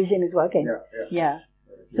for conversion as well, okay?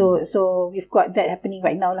 So we've got that happening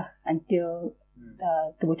right now lah, until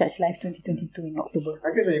Turbocharge Live 2022 in October.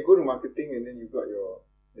 I guess when you go to marketing and then you've got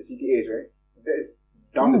the CTAs, right? That is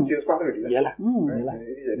down the sales path already. Yalah. Right?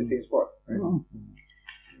 It is at the same spot. Right?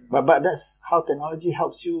 But that's how technology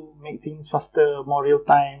helps you make things faster, more real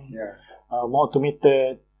time, more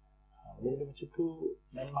automated. Benda macam tu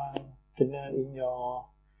memang kena in your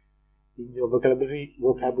vocabulary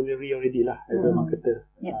already lah as a marketer.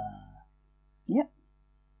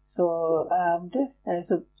 So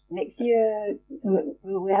so next year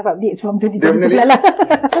we'll have updates from 2022 lah.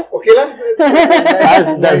 Okay lah.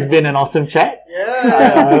 That's been an awesome chat.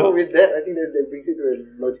 So with that, I think that brings it to a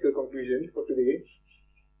logical conclusion for today.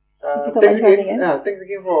 Thanks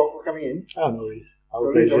again for coming in. Oh, no worries.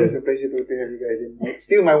 It's always a pleasure to have you guys in.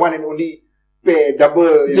 Still my one and only pair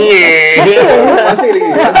double. Masih lagi.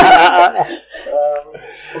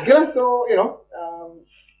 Okay lah. So a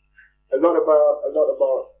lot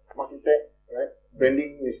about marketing tech, right?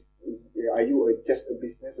 Branding is are you just a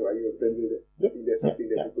business or are you a brand builder? I think that's something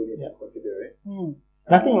that people need to consider, right?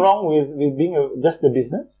 Nothing wrong with being just a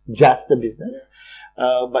business.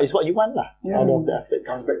 But it's what you want lah. Out of the efforts.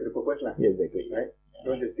 Comes back to the purpose lah. Yeah, exactly. Right?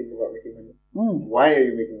 Don't just think about making money. Why are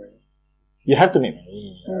you making money? You have to make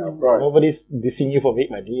money. Of course. Nobody's dissing you for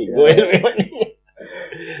making money. Go ahead and make money.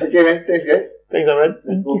 Okay, man. Thanks, guys. Thanks, Aaron.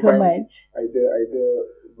 Thank you so much. Either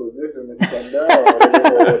burgers or nasi kandar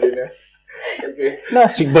or dinner. Okay. No.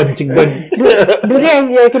 Chick bun. Durian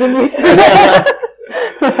je kena miss.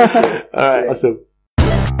 Alright, awesome.